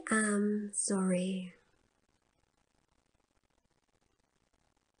 I am sorry.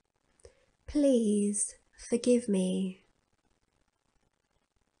 Please forgive me.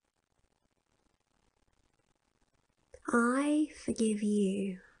 I forgive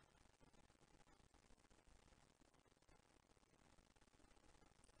you.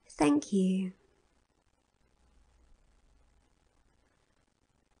 Thank you.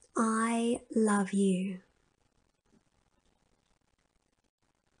 I love you.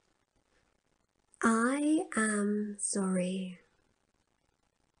 I am sorry.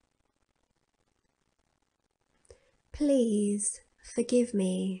 Please forgive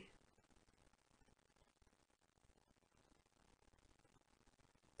me.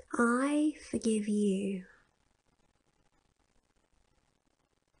 I forgive you.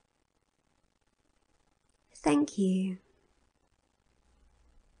 Thank you.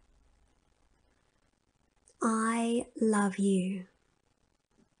 I love you.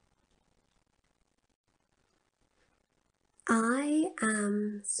 I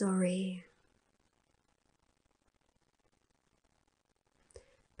am sorry.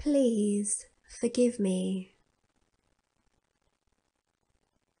 Please forgive me.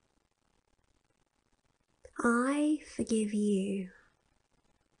 I forgive you.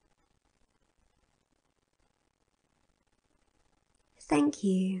 Thank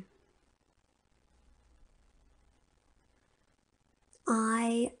you.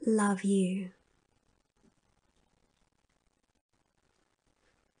 I love you.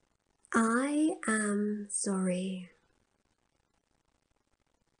 I am sorry.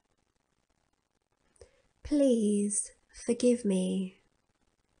 Please forgive me.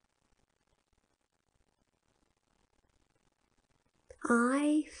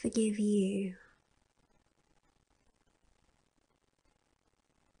 I forgive you.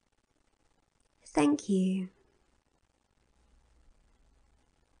 Thank you.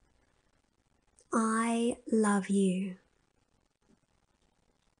 I love you.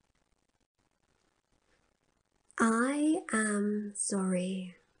 I am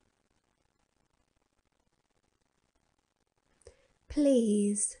sorry.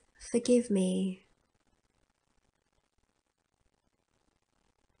 Please forgive me.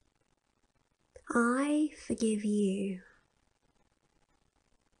 I forgive you.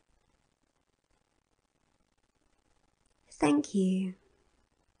 Thank you.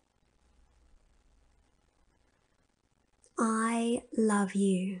 I love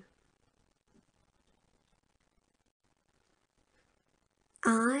you.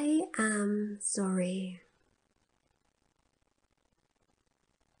 I am sorry.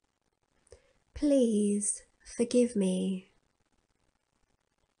 Please forgive me.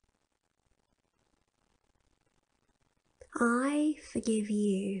 I forgive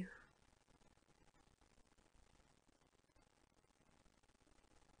you.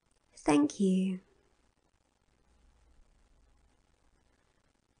 Thank you.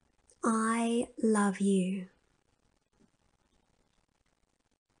 I love you.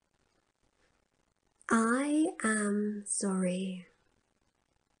 I am sorry.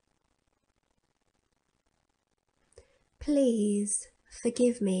 Please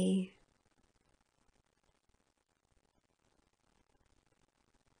forgive me.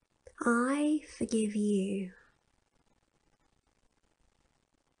 I forgive you.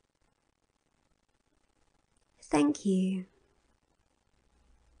 Thank you.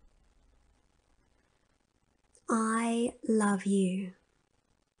 I love you.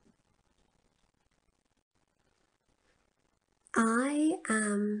 I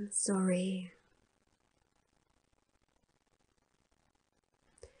am sorry.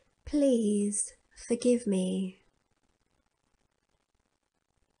 Please forgive me.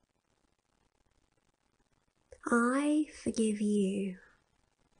 I forgive you.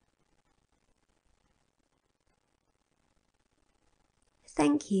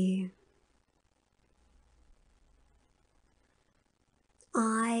 Thank you.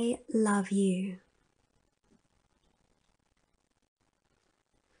 I love you.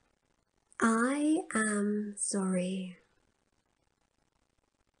 I am sorry.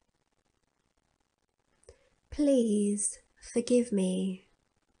 Please forgive me.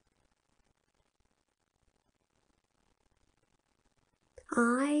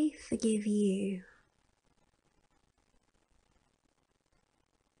 I forgive you.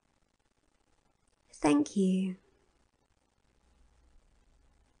 Thank you.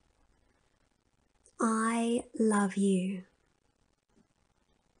 I love you.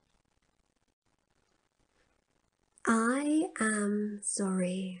 I am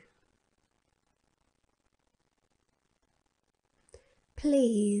sorry.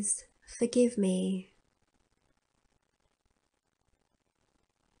 Please forgive me.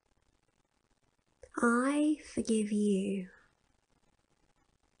 I forgive you.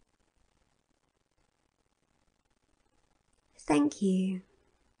 Thank you.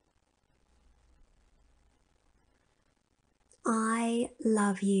 I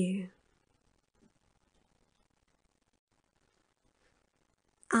love you.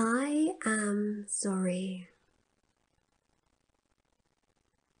 I am sorry.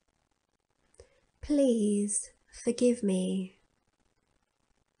 Please forgive me.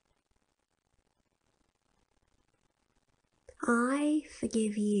 I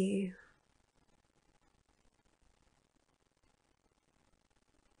forgive you.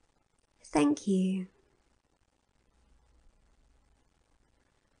 Thank you.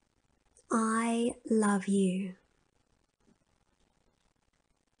 I love you.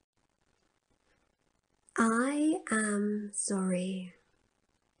 I am sorry.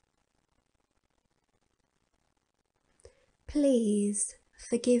 Please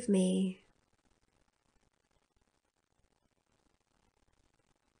forgive me.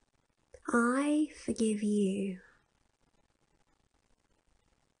 I forgive you.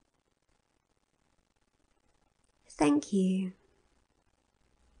 Thank you.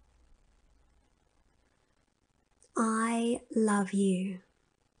 I love you.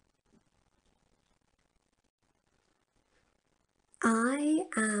 I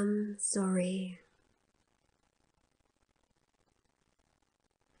am sorry.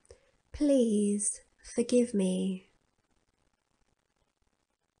 Please forgive me.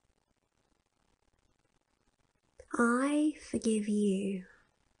 I forgive you.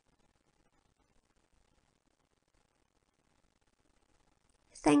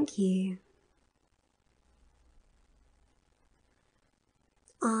 Thank you.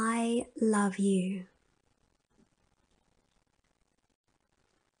 I love you.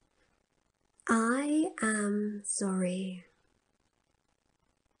 I am sorry.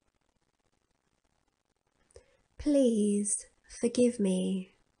 Please forgive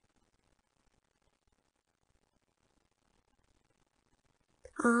me.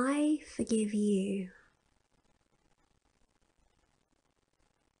 I forgive you.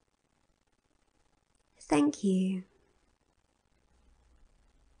 Thank you.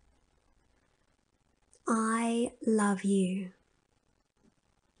 I love you.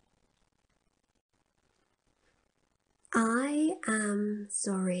 I am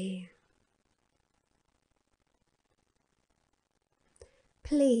sorry.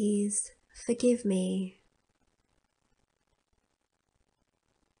 Please forgive me.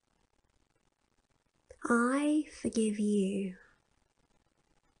 I forgive you.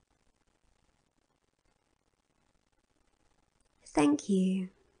 Thank you.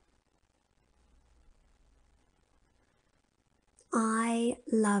 I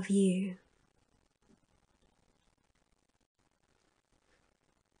love you.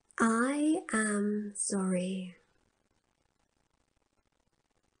 I am sorry.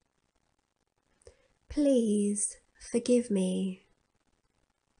 Please forgive me.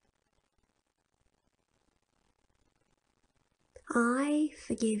 I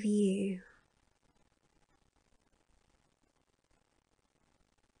forgive you.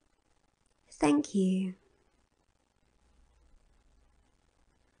 Thank you.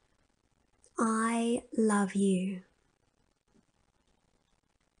 I love you.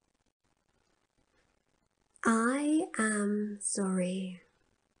 I am sorry.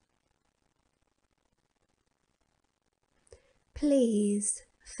 Please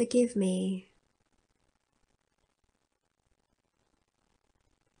forgive me.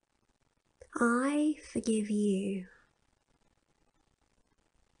 I forgive you.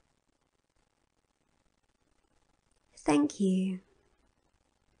 Thank you.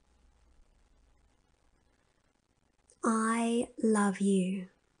 I love you.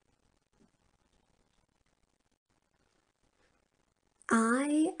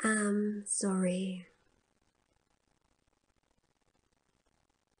 I am sorry.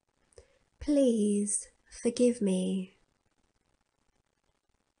 Please forgive me.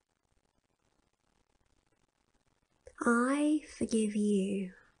 I forgive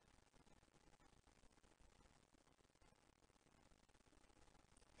you.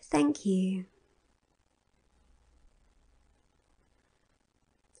 Thank you.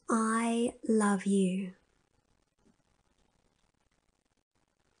 I love you.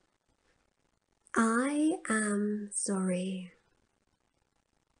 I am sorry.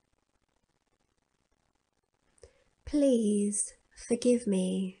 Please forgive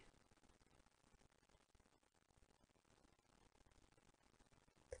me.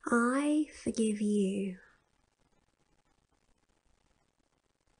 I forgive you.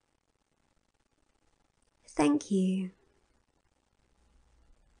 Thank you.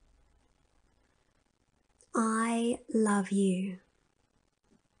 I love you.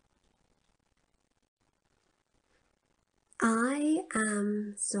 I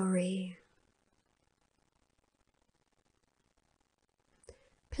am sorry.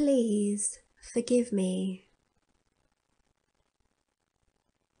 Please forgive me.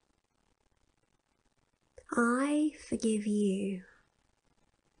 I forgive you.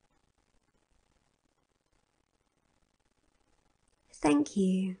 Thank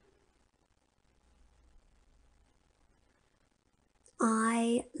you.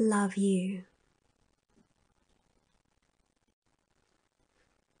 I love you.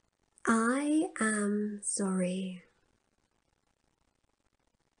 I am sorry.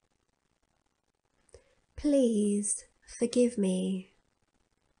 Please forgive me.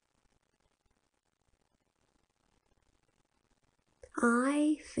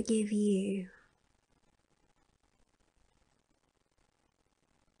 I forgive you.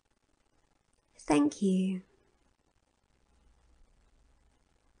 Thank you.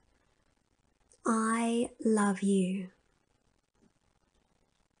 I love you.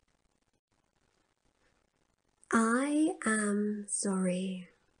 I am sorry.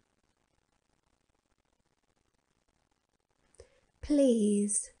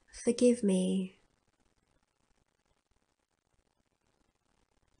 Please forgive me.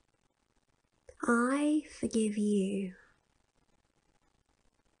 I forgive you.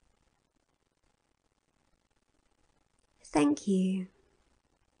 Thank you.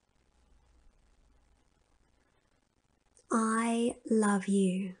 I love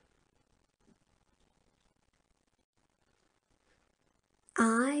you.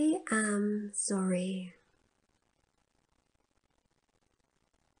 I am sorry.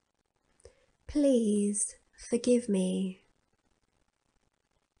 Please forgive me.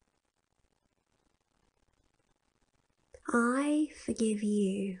 I forgive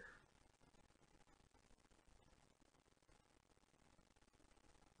you.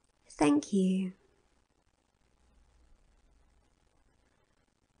 Thank you.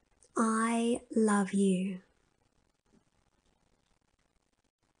 I love you.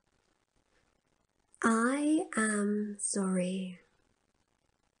 I am sorry.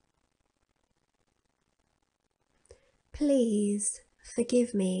 Please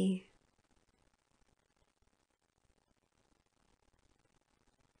forgive me.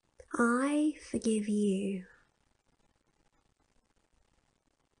 I forgive you.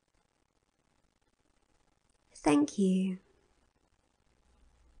 Thank you.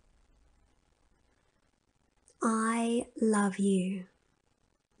 love you.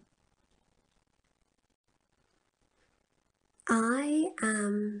 I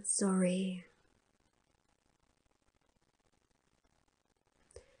am sorry.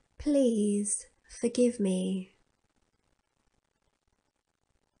 Please forgive me.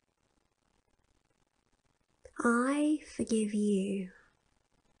 I forgive you.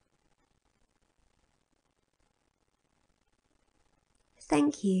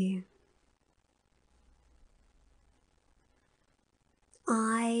 Thank you.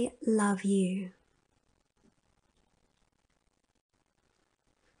 I love you.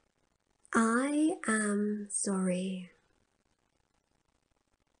 I am sorry.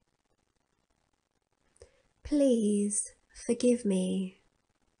 Please forgive me.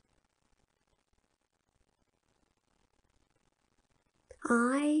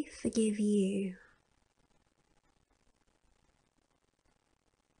 I forgive you.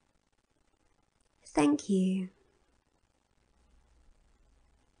 Thank you.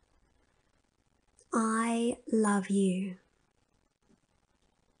 I love you.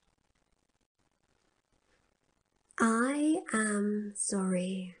 I am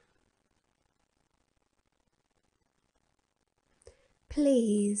sorry.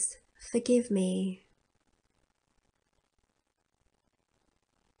 Please forgive me.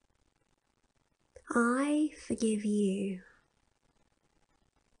 I forgive you.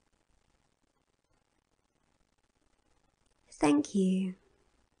 Thank you.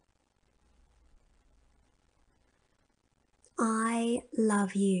 I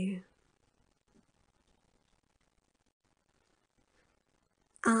love you.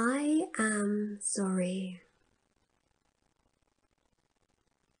 I am sorry.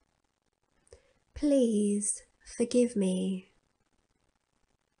 Please forgive me.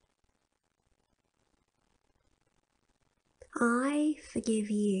 I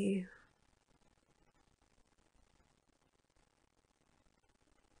forgive you.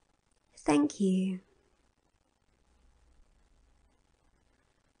 Thank you.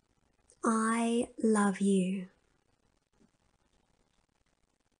 I love you.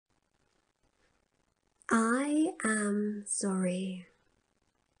 I am sorry.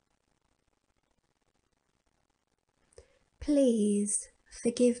 Please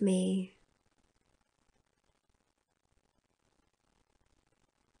forgive me.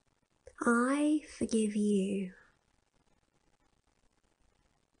 I forgive you.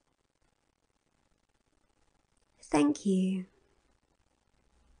 Thank you.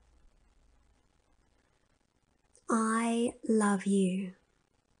 I love you.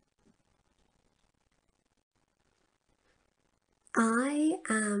 I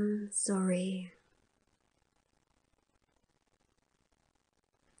am sorry.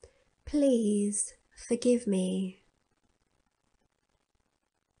 Please forgive me.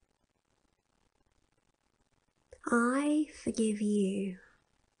 I forgive you.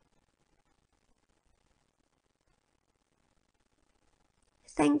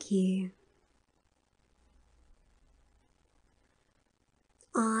 Thank you.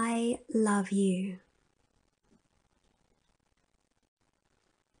 I love you.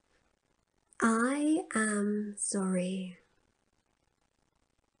 I am sorry.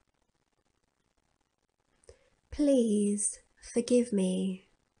 Please forgive me.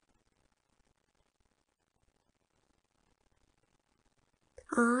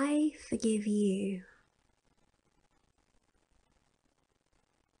 I forgive you.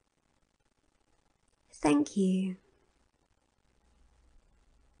 Thank you.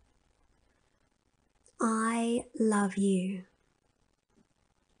 I love you.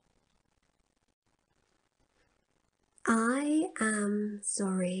 I am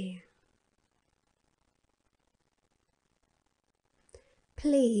sorry.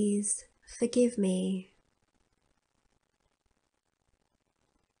 Please forgive me.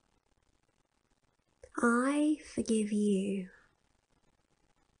 I forgive you.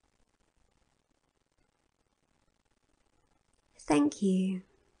 Thank you.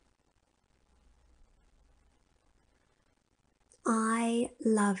 I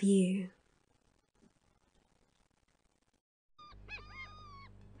love you.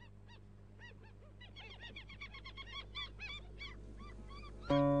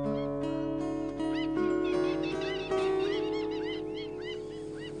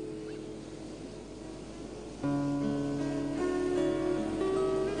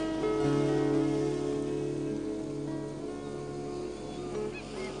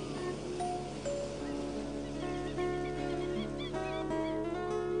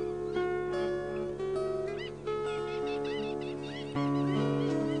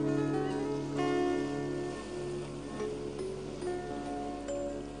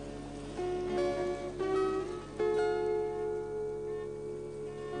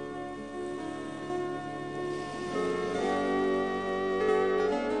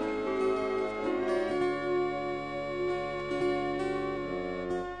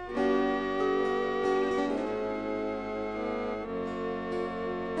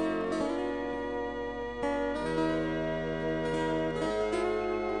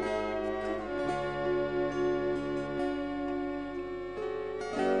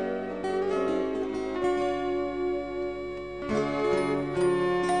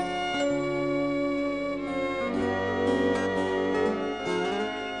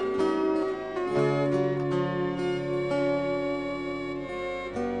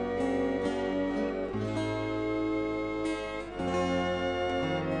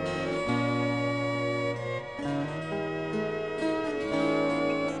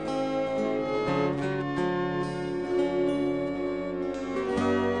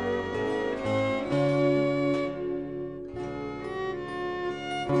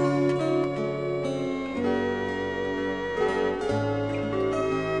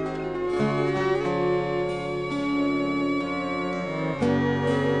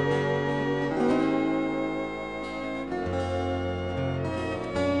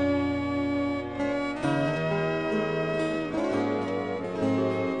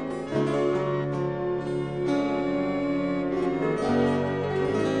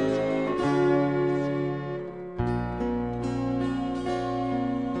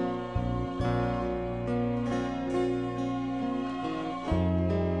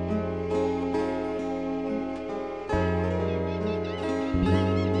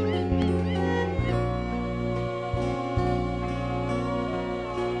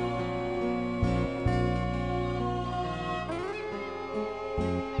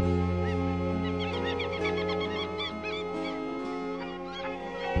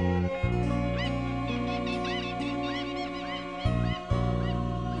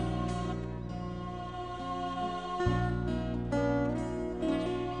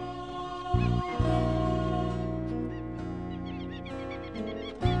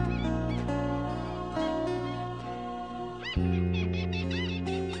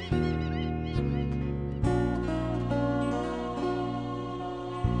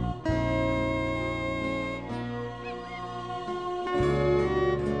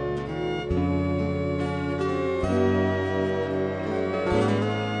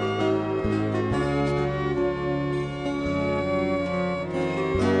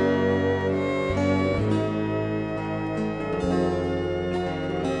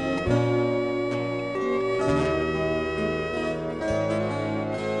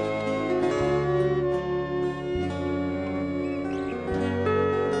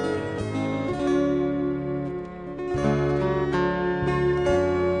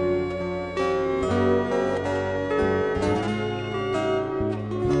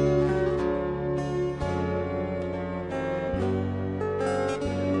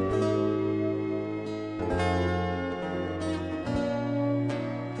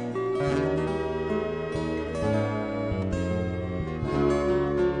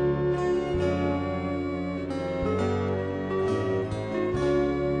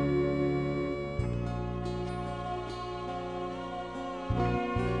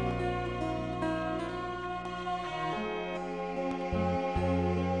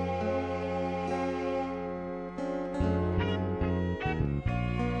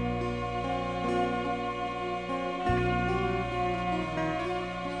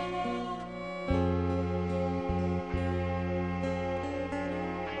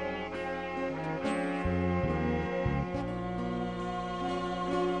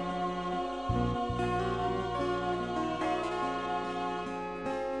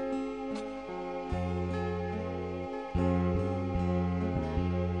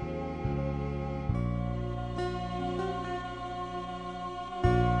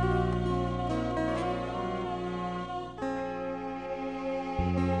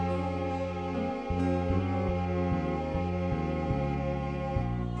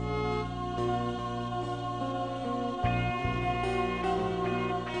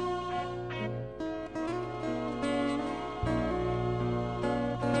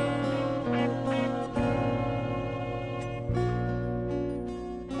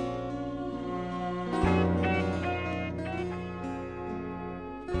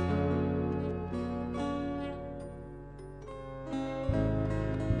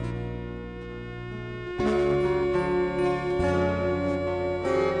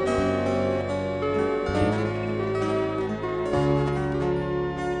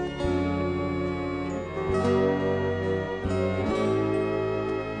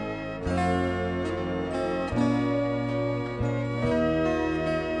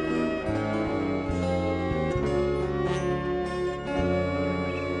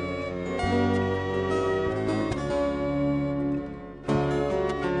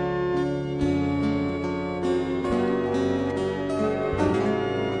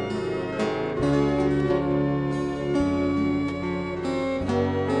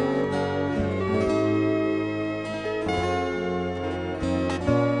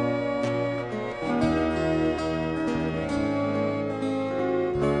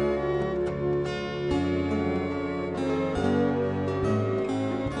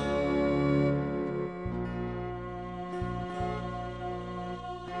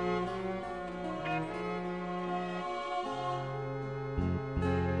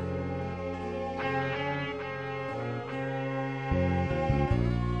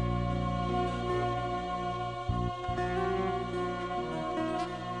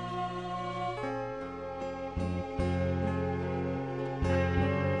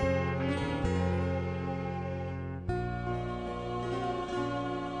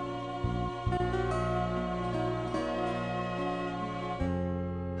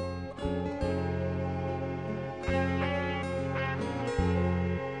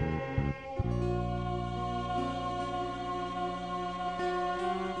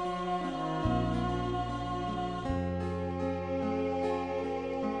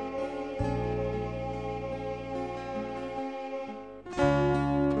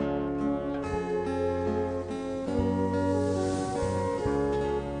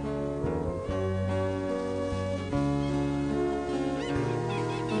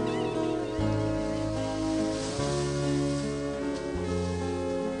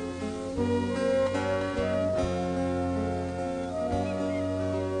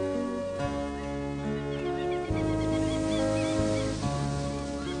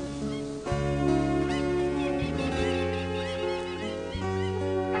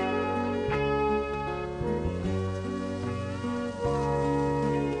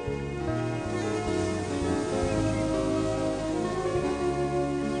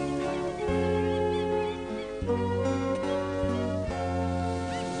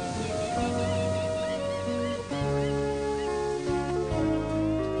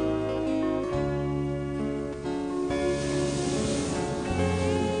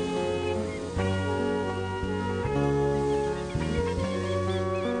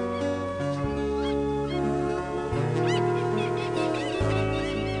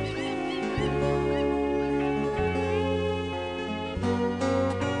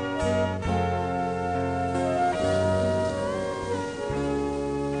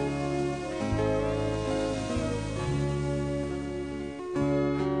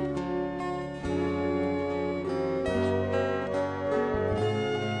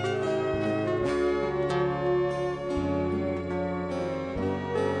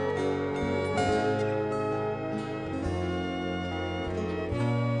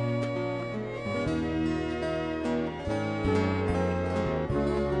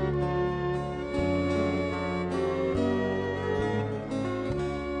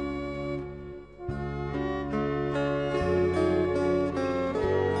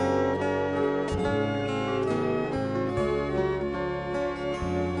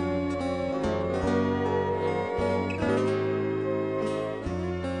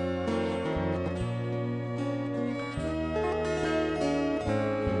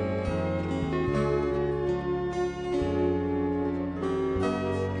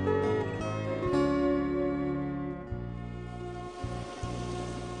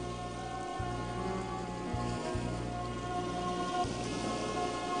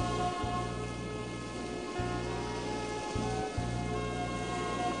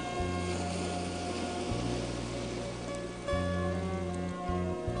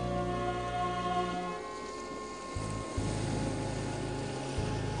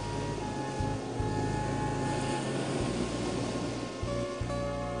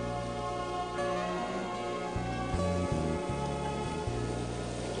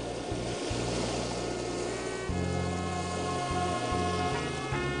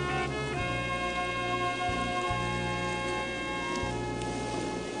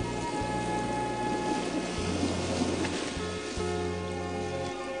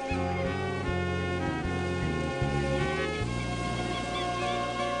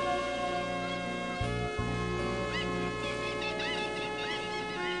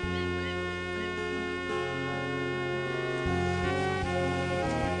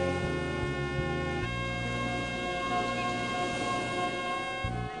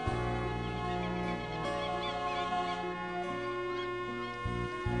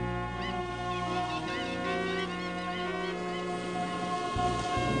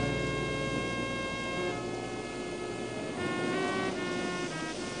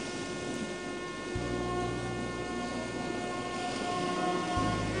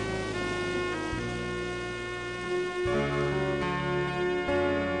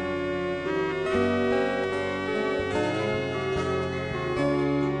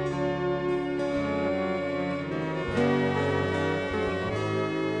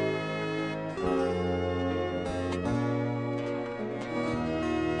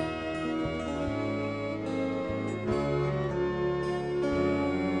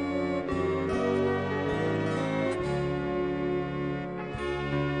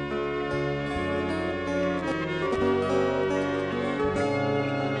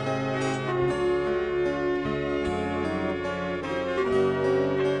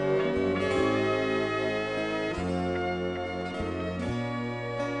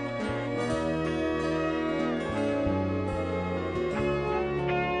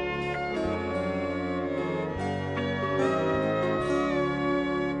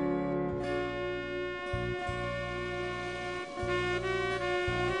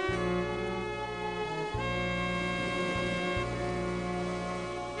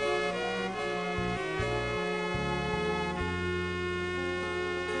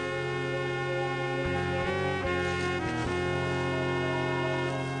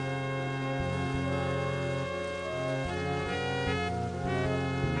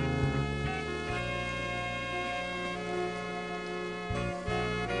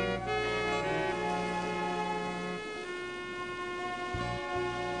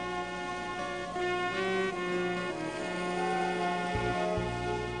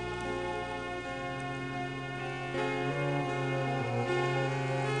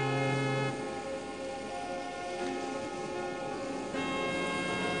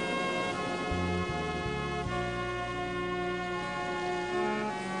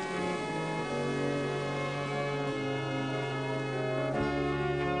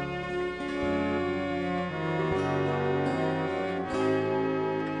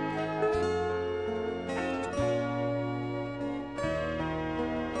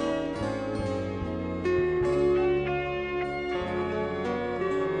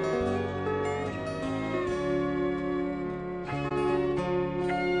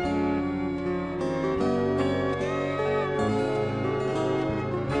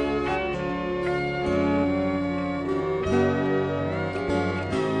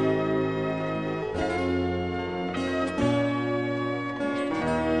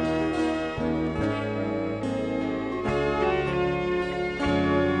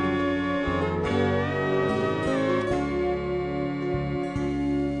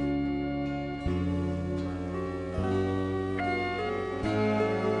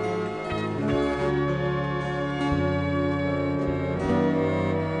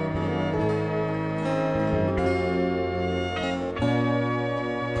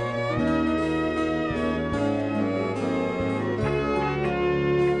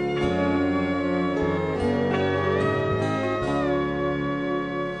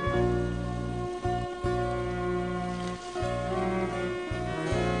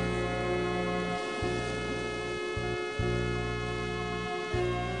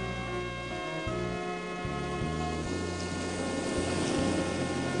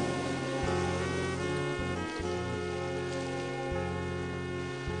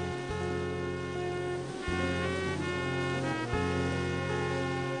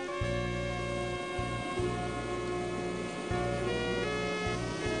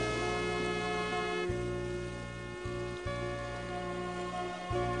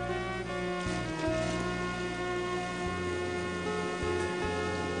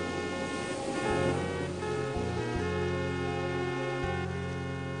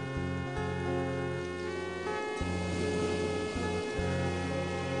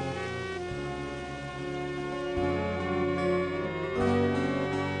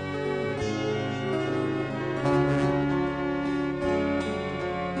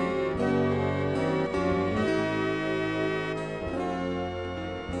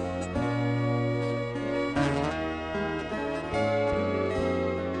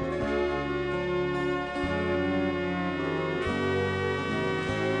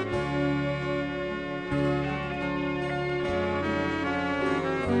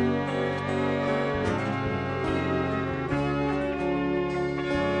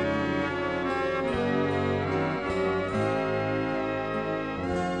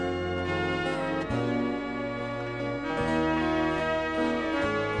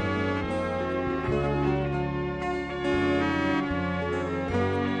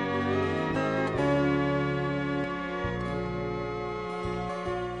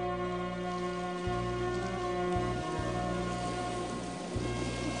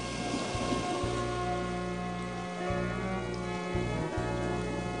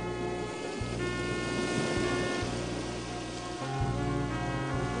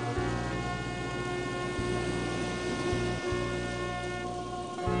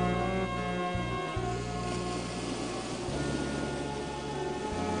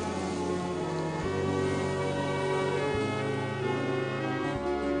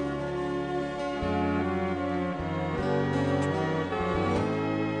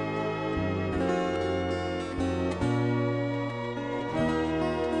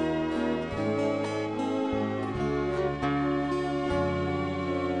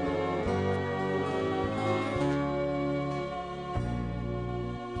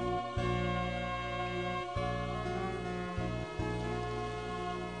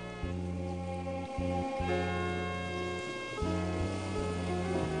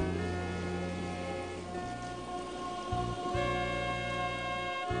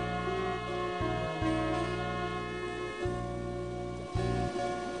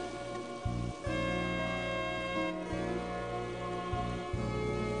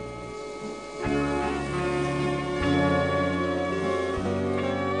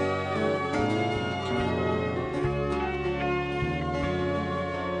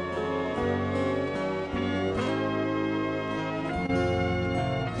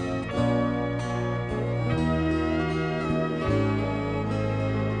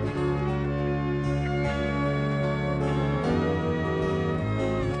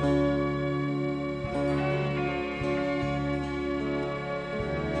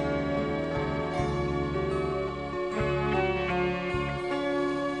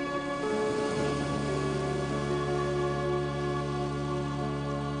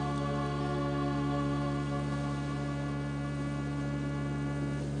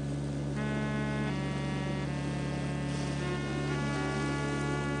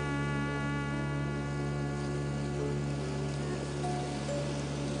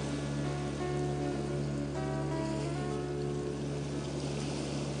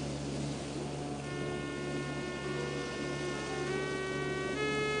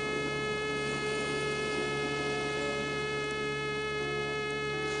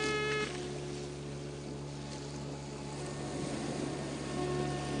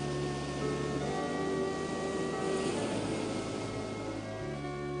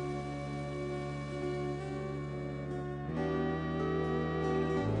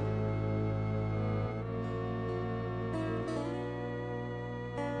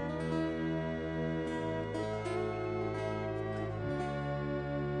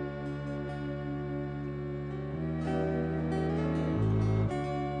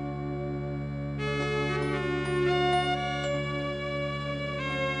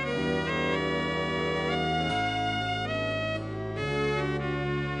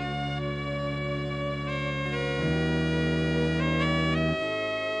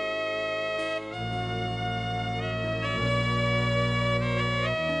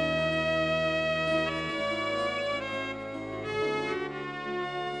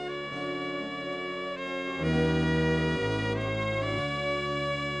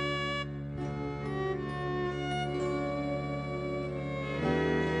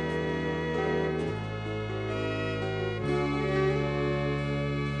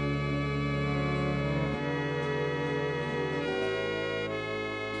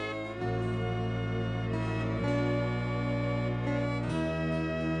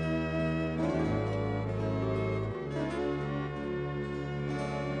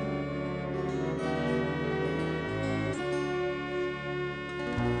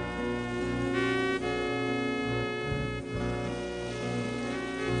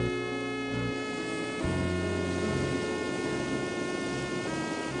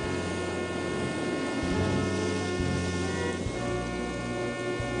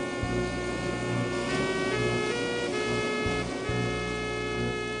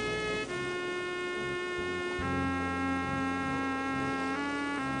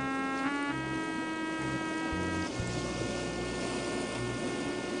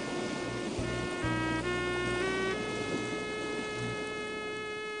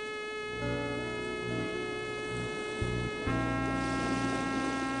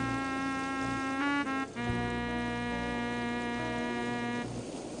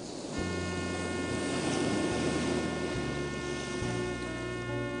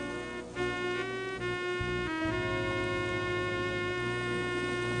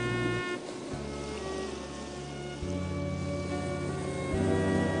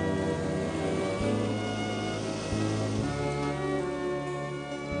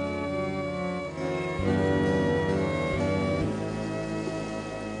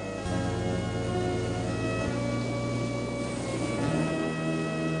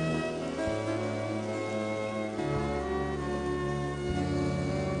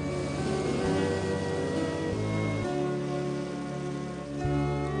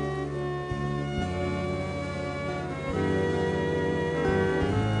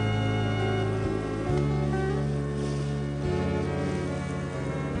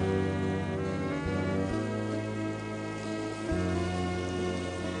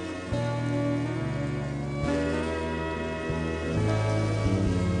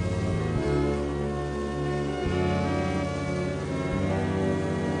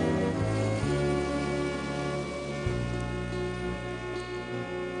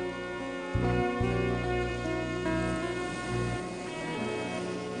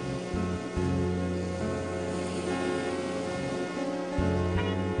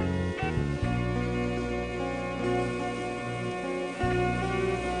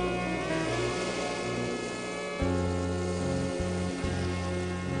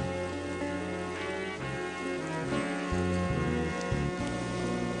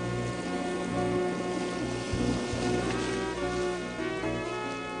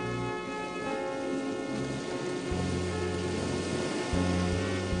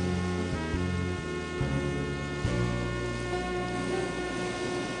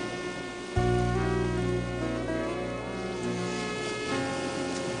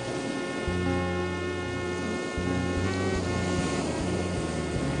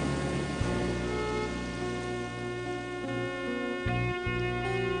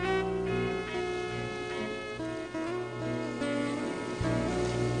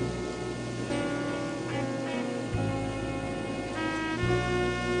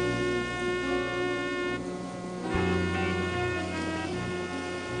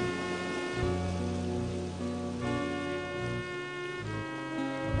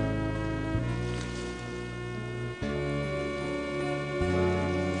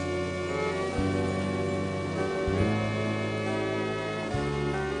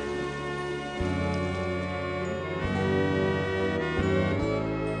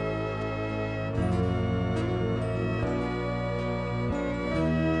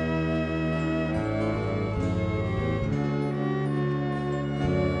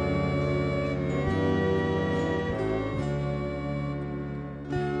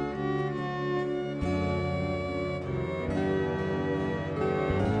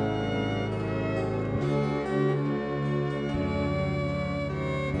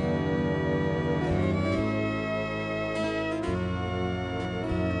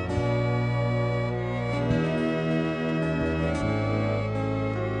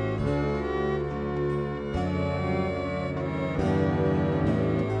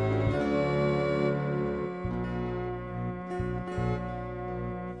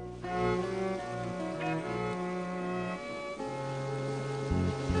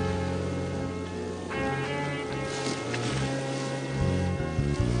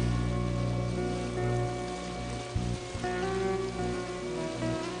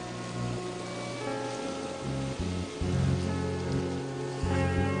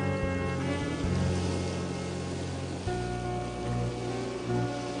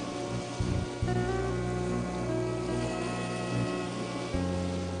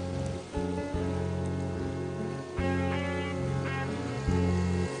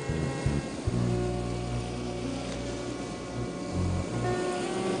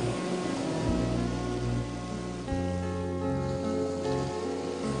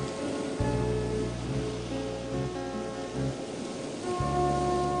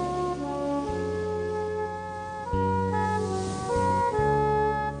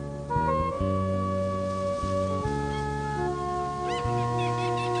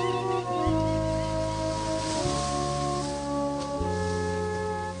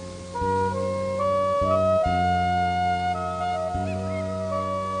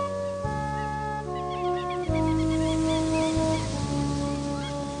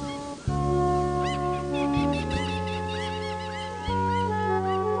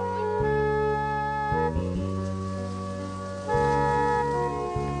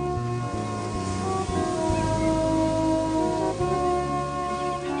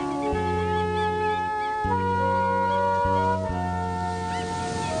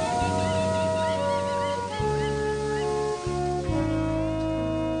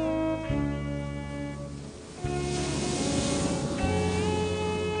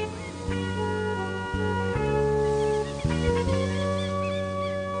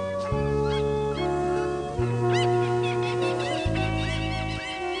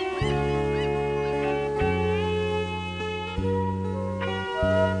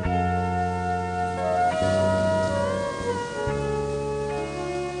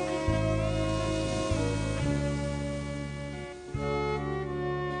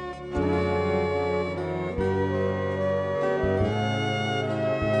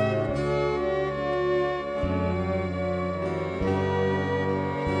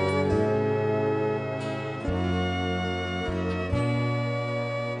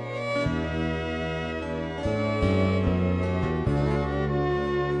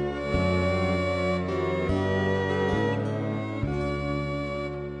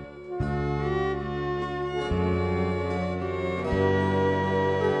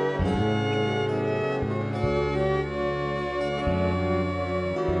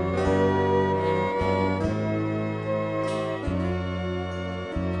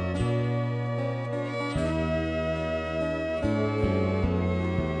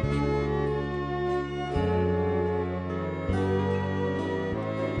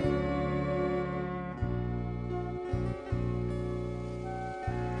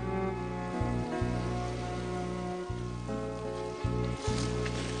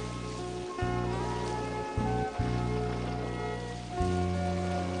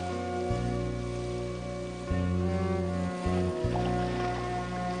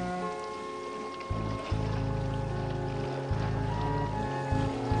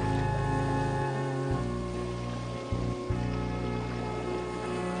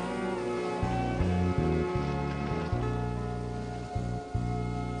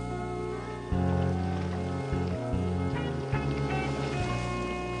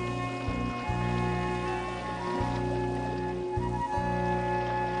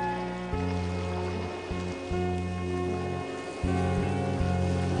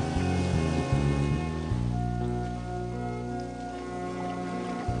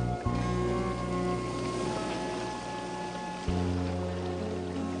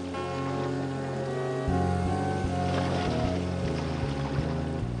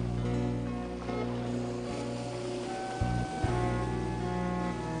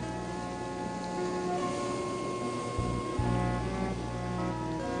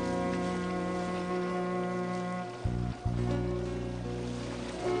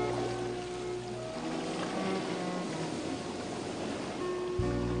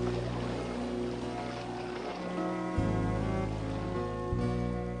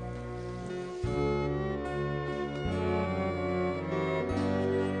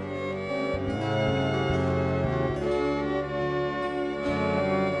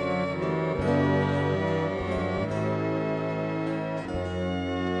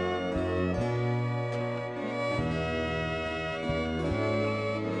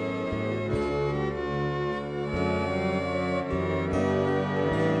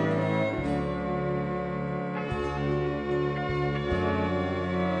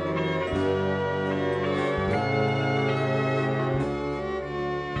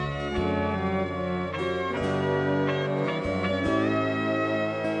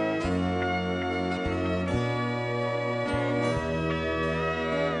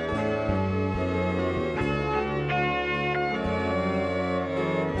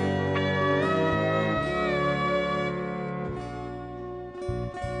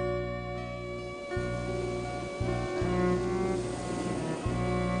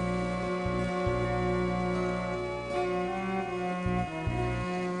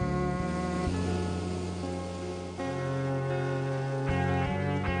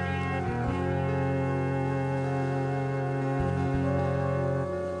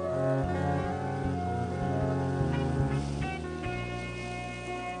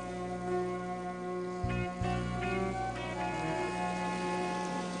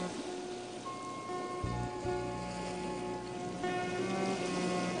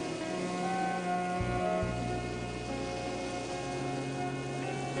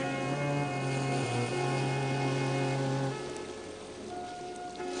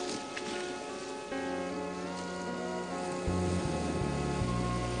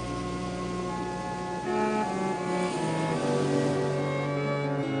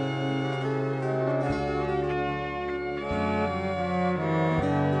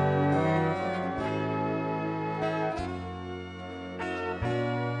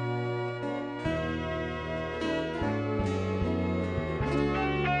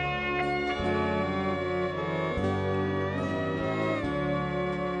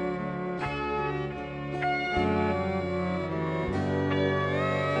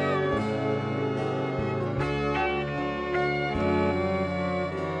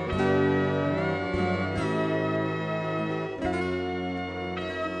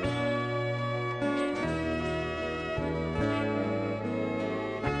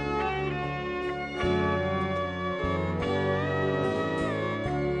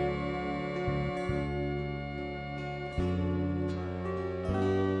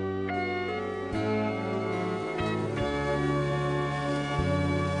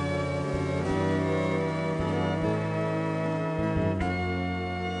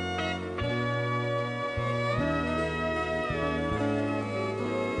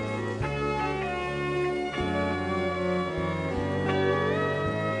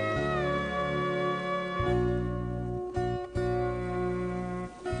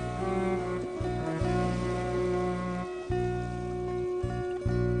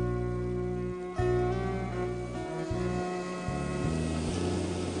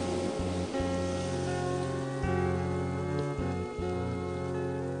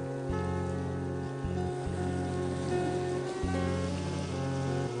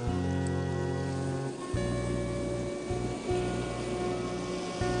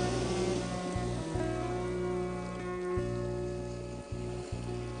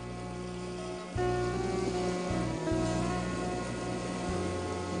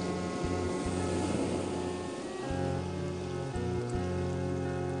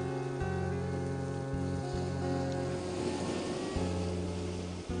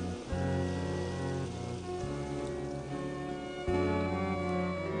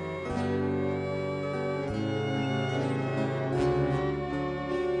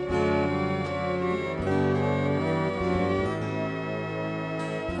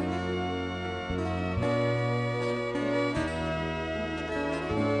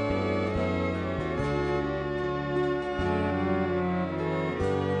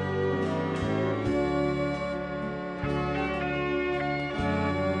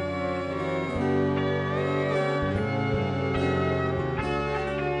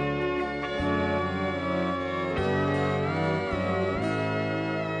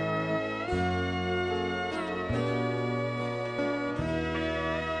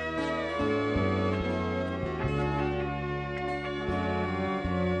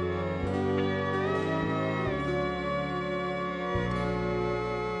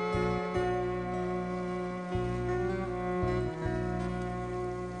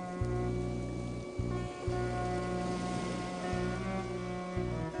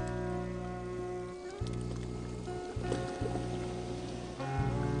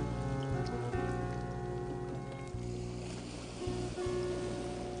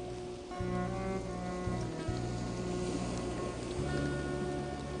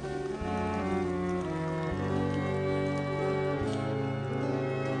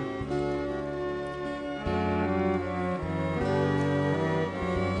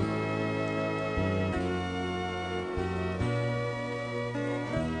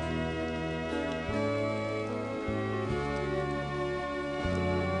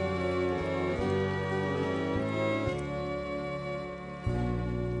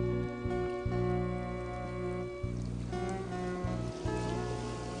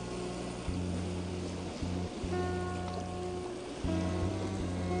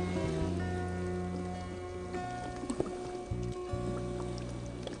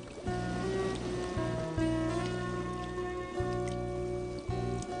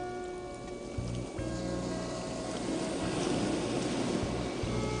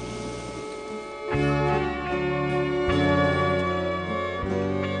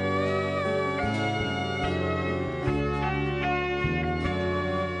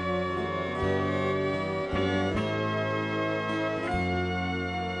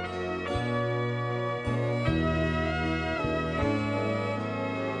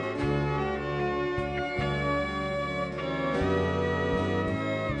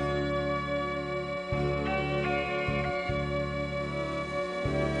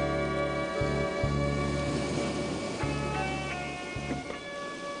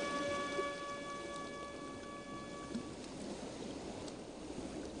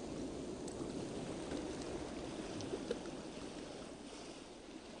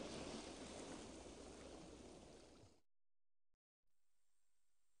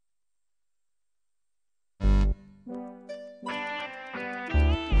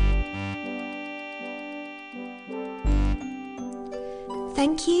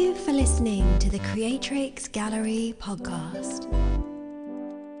 Thank you for listening to the Creatrix Gallery podcast.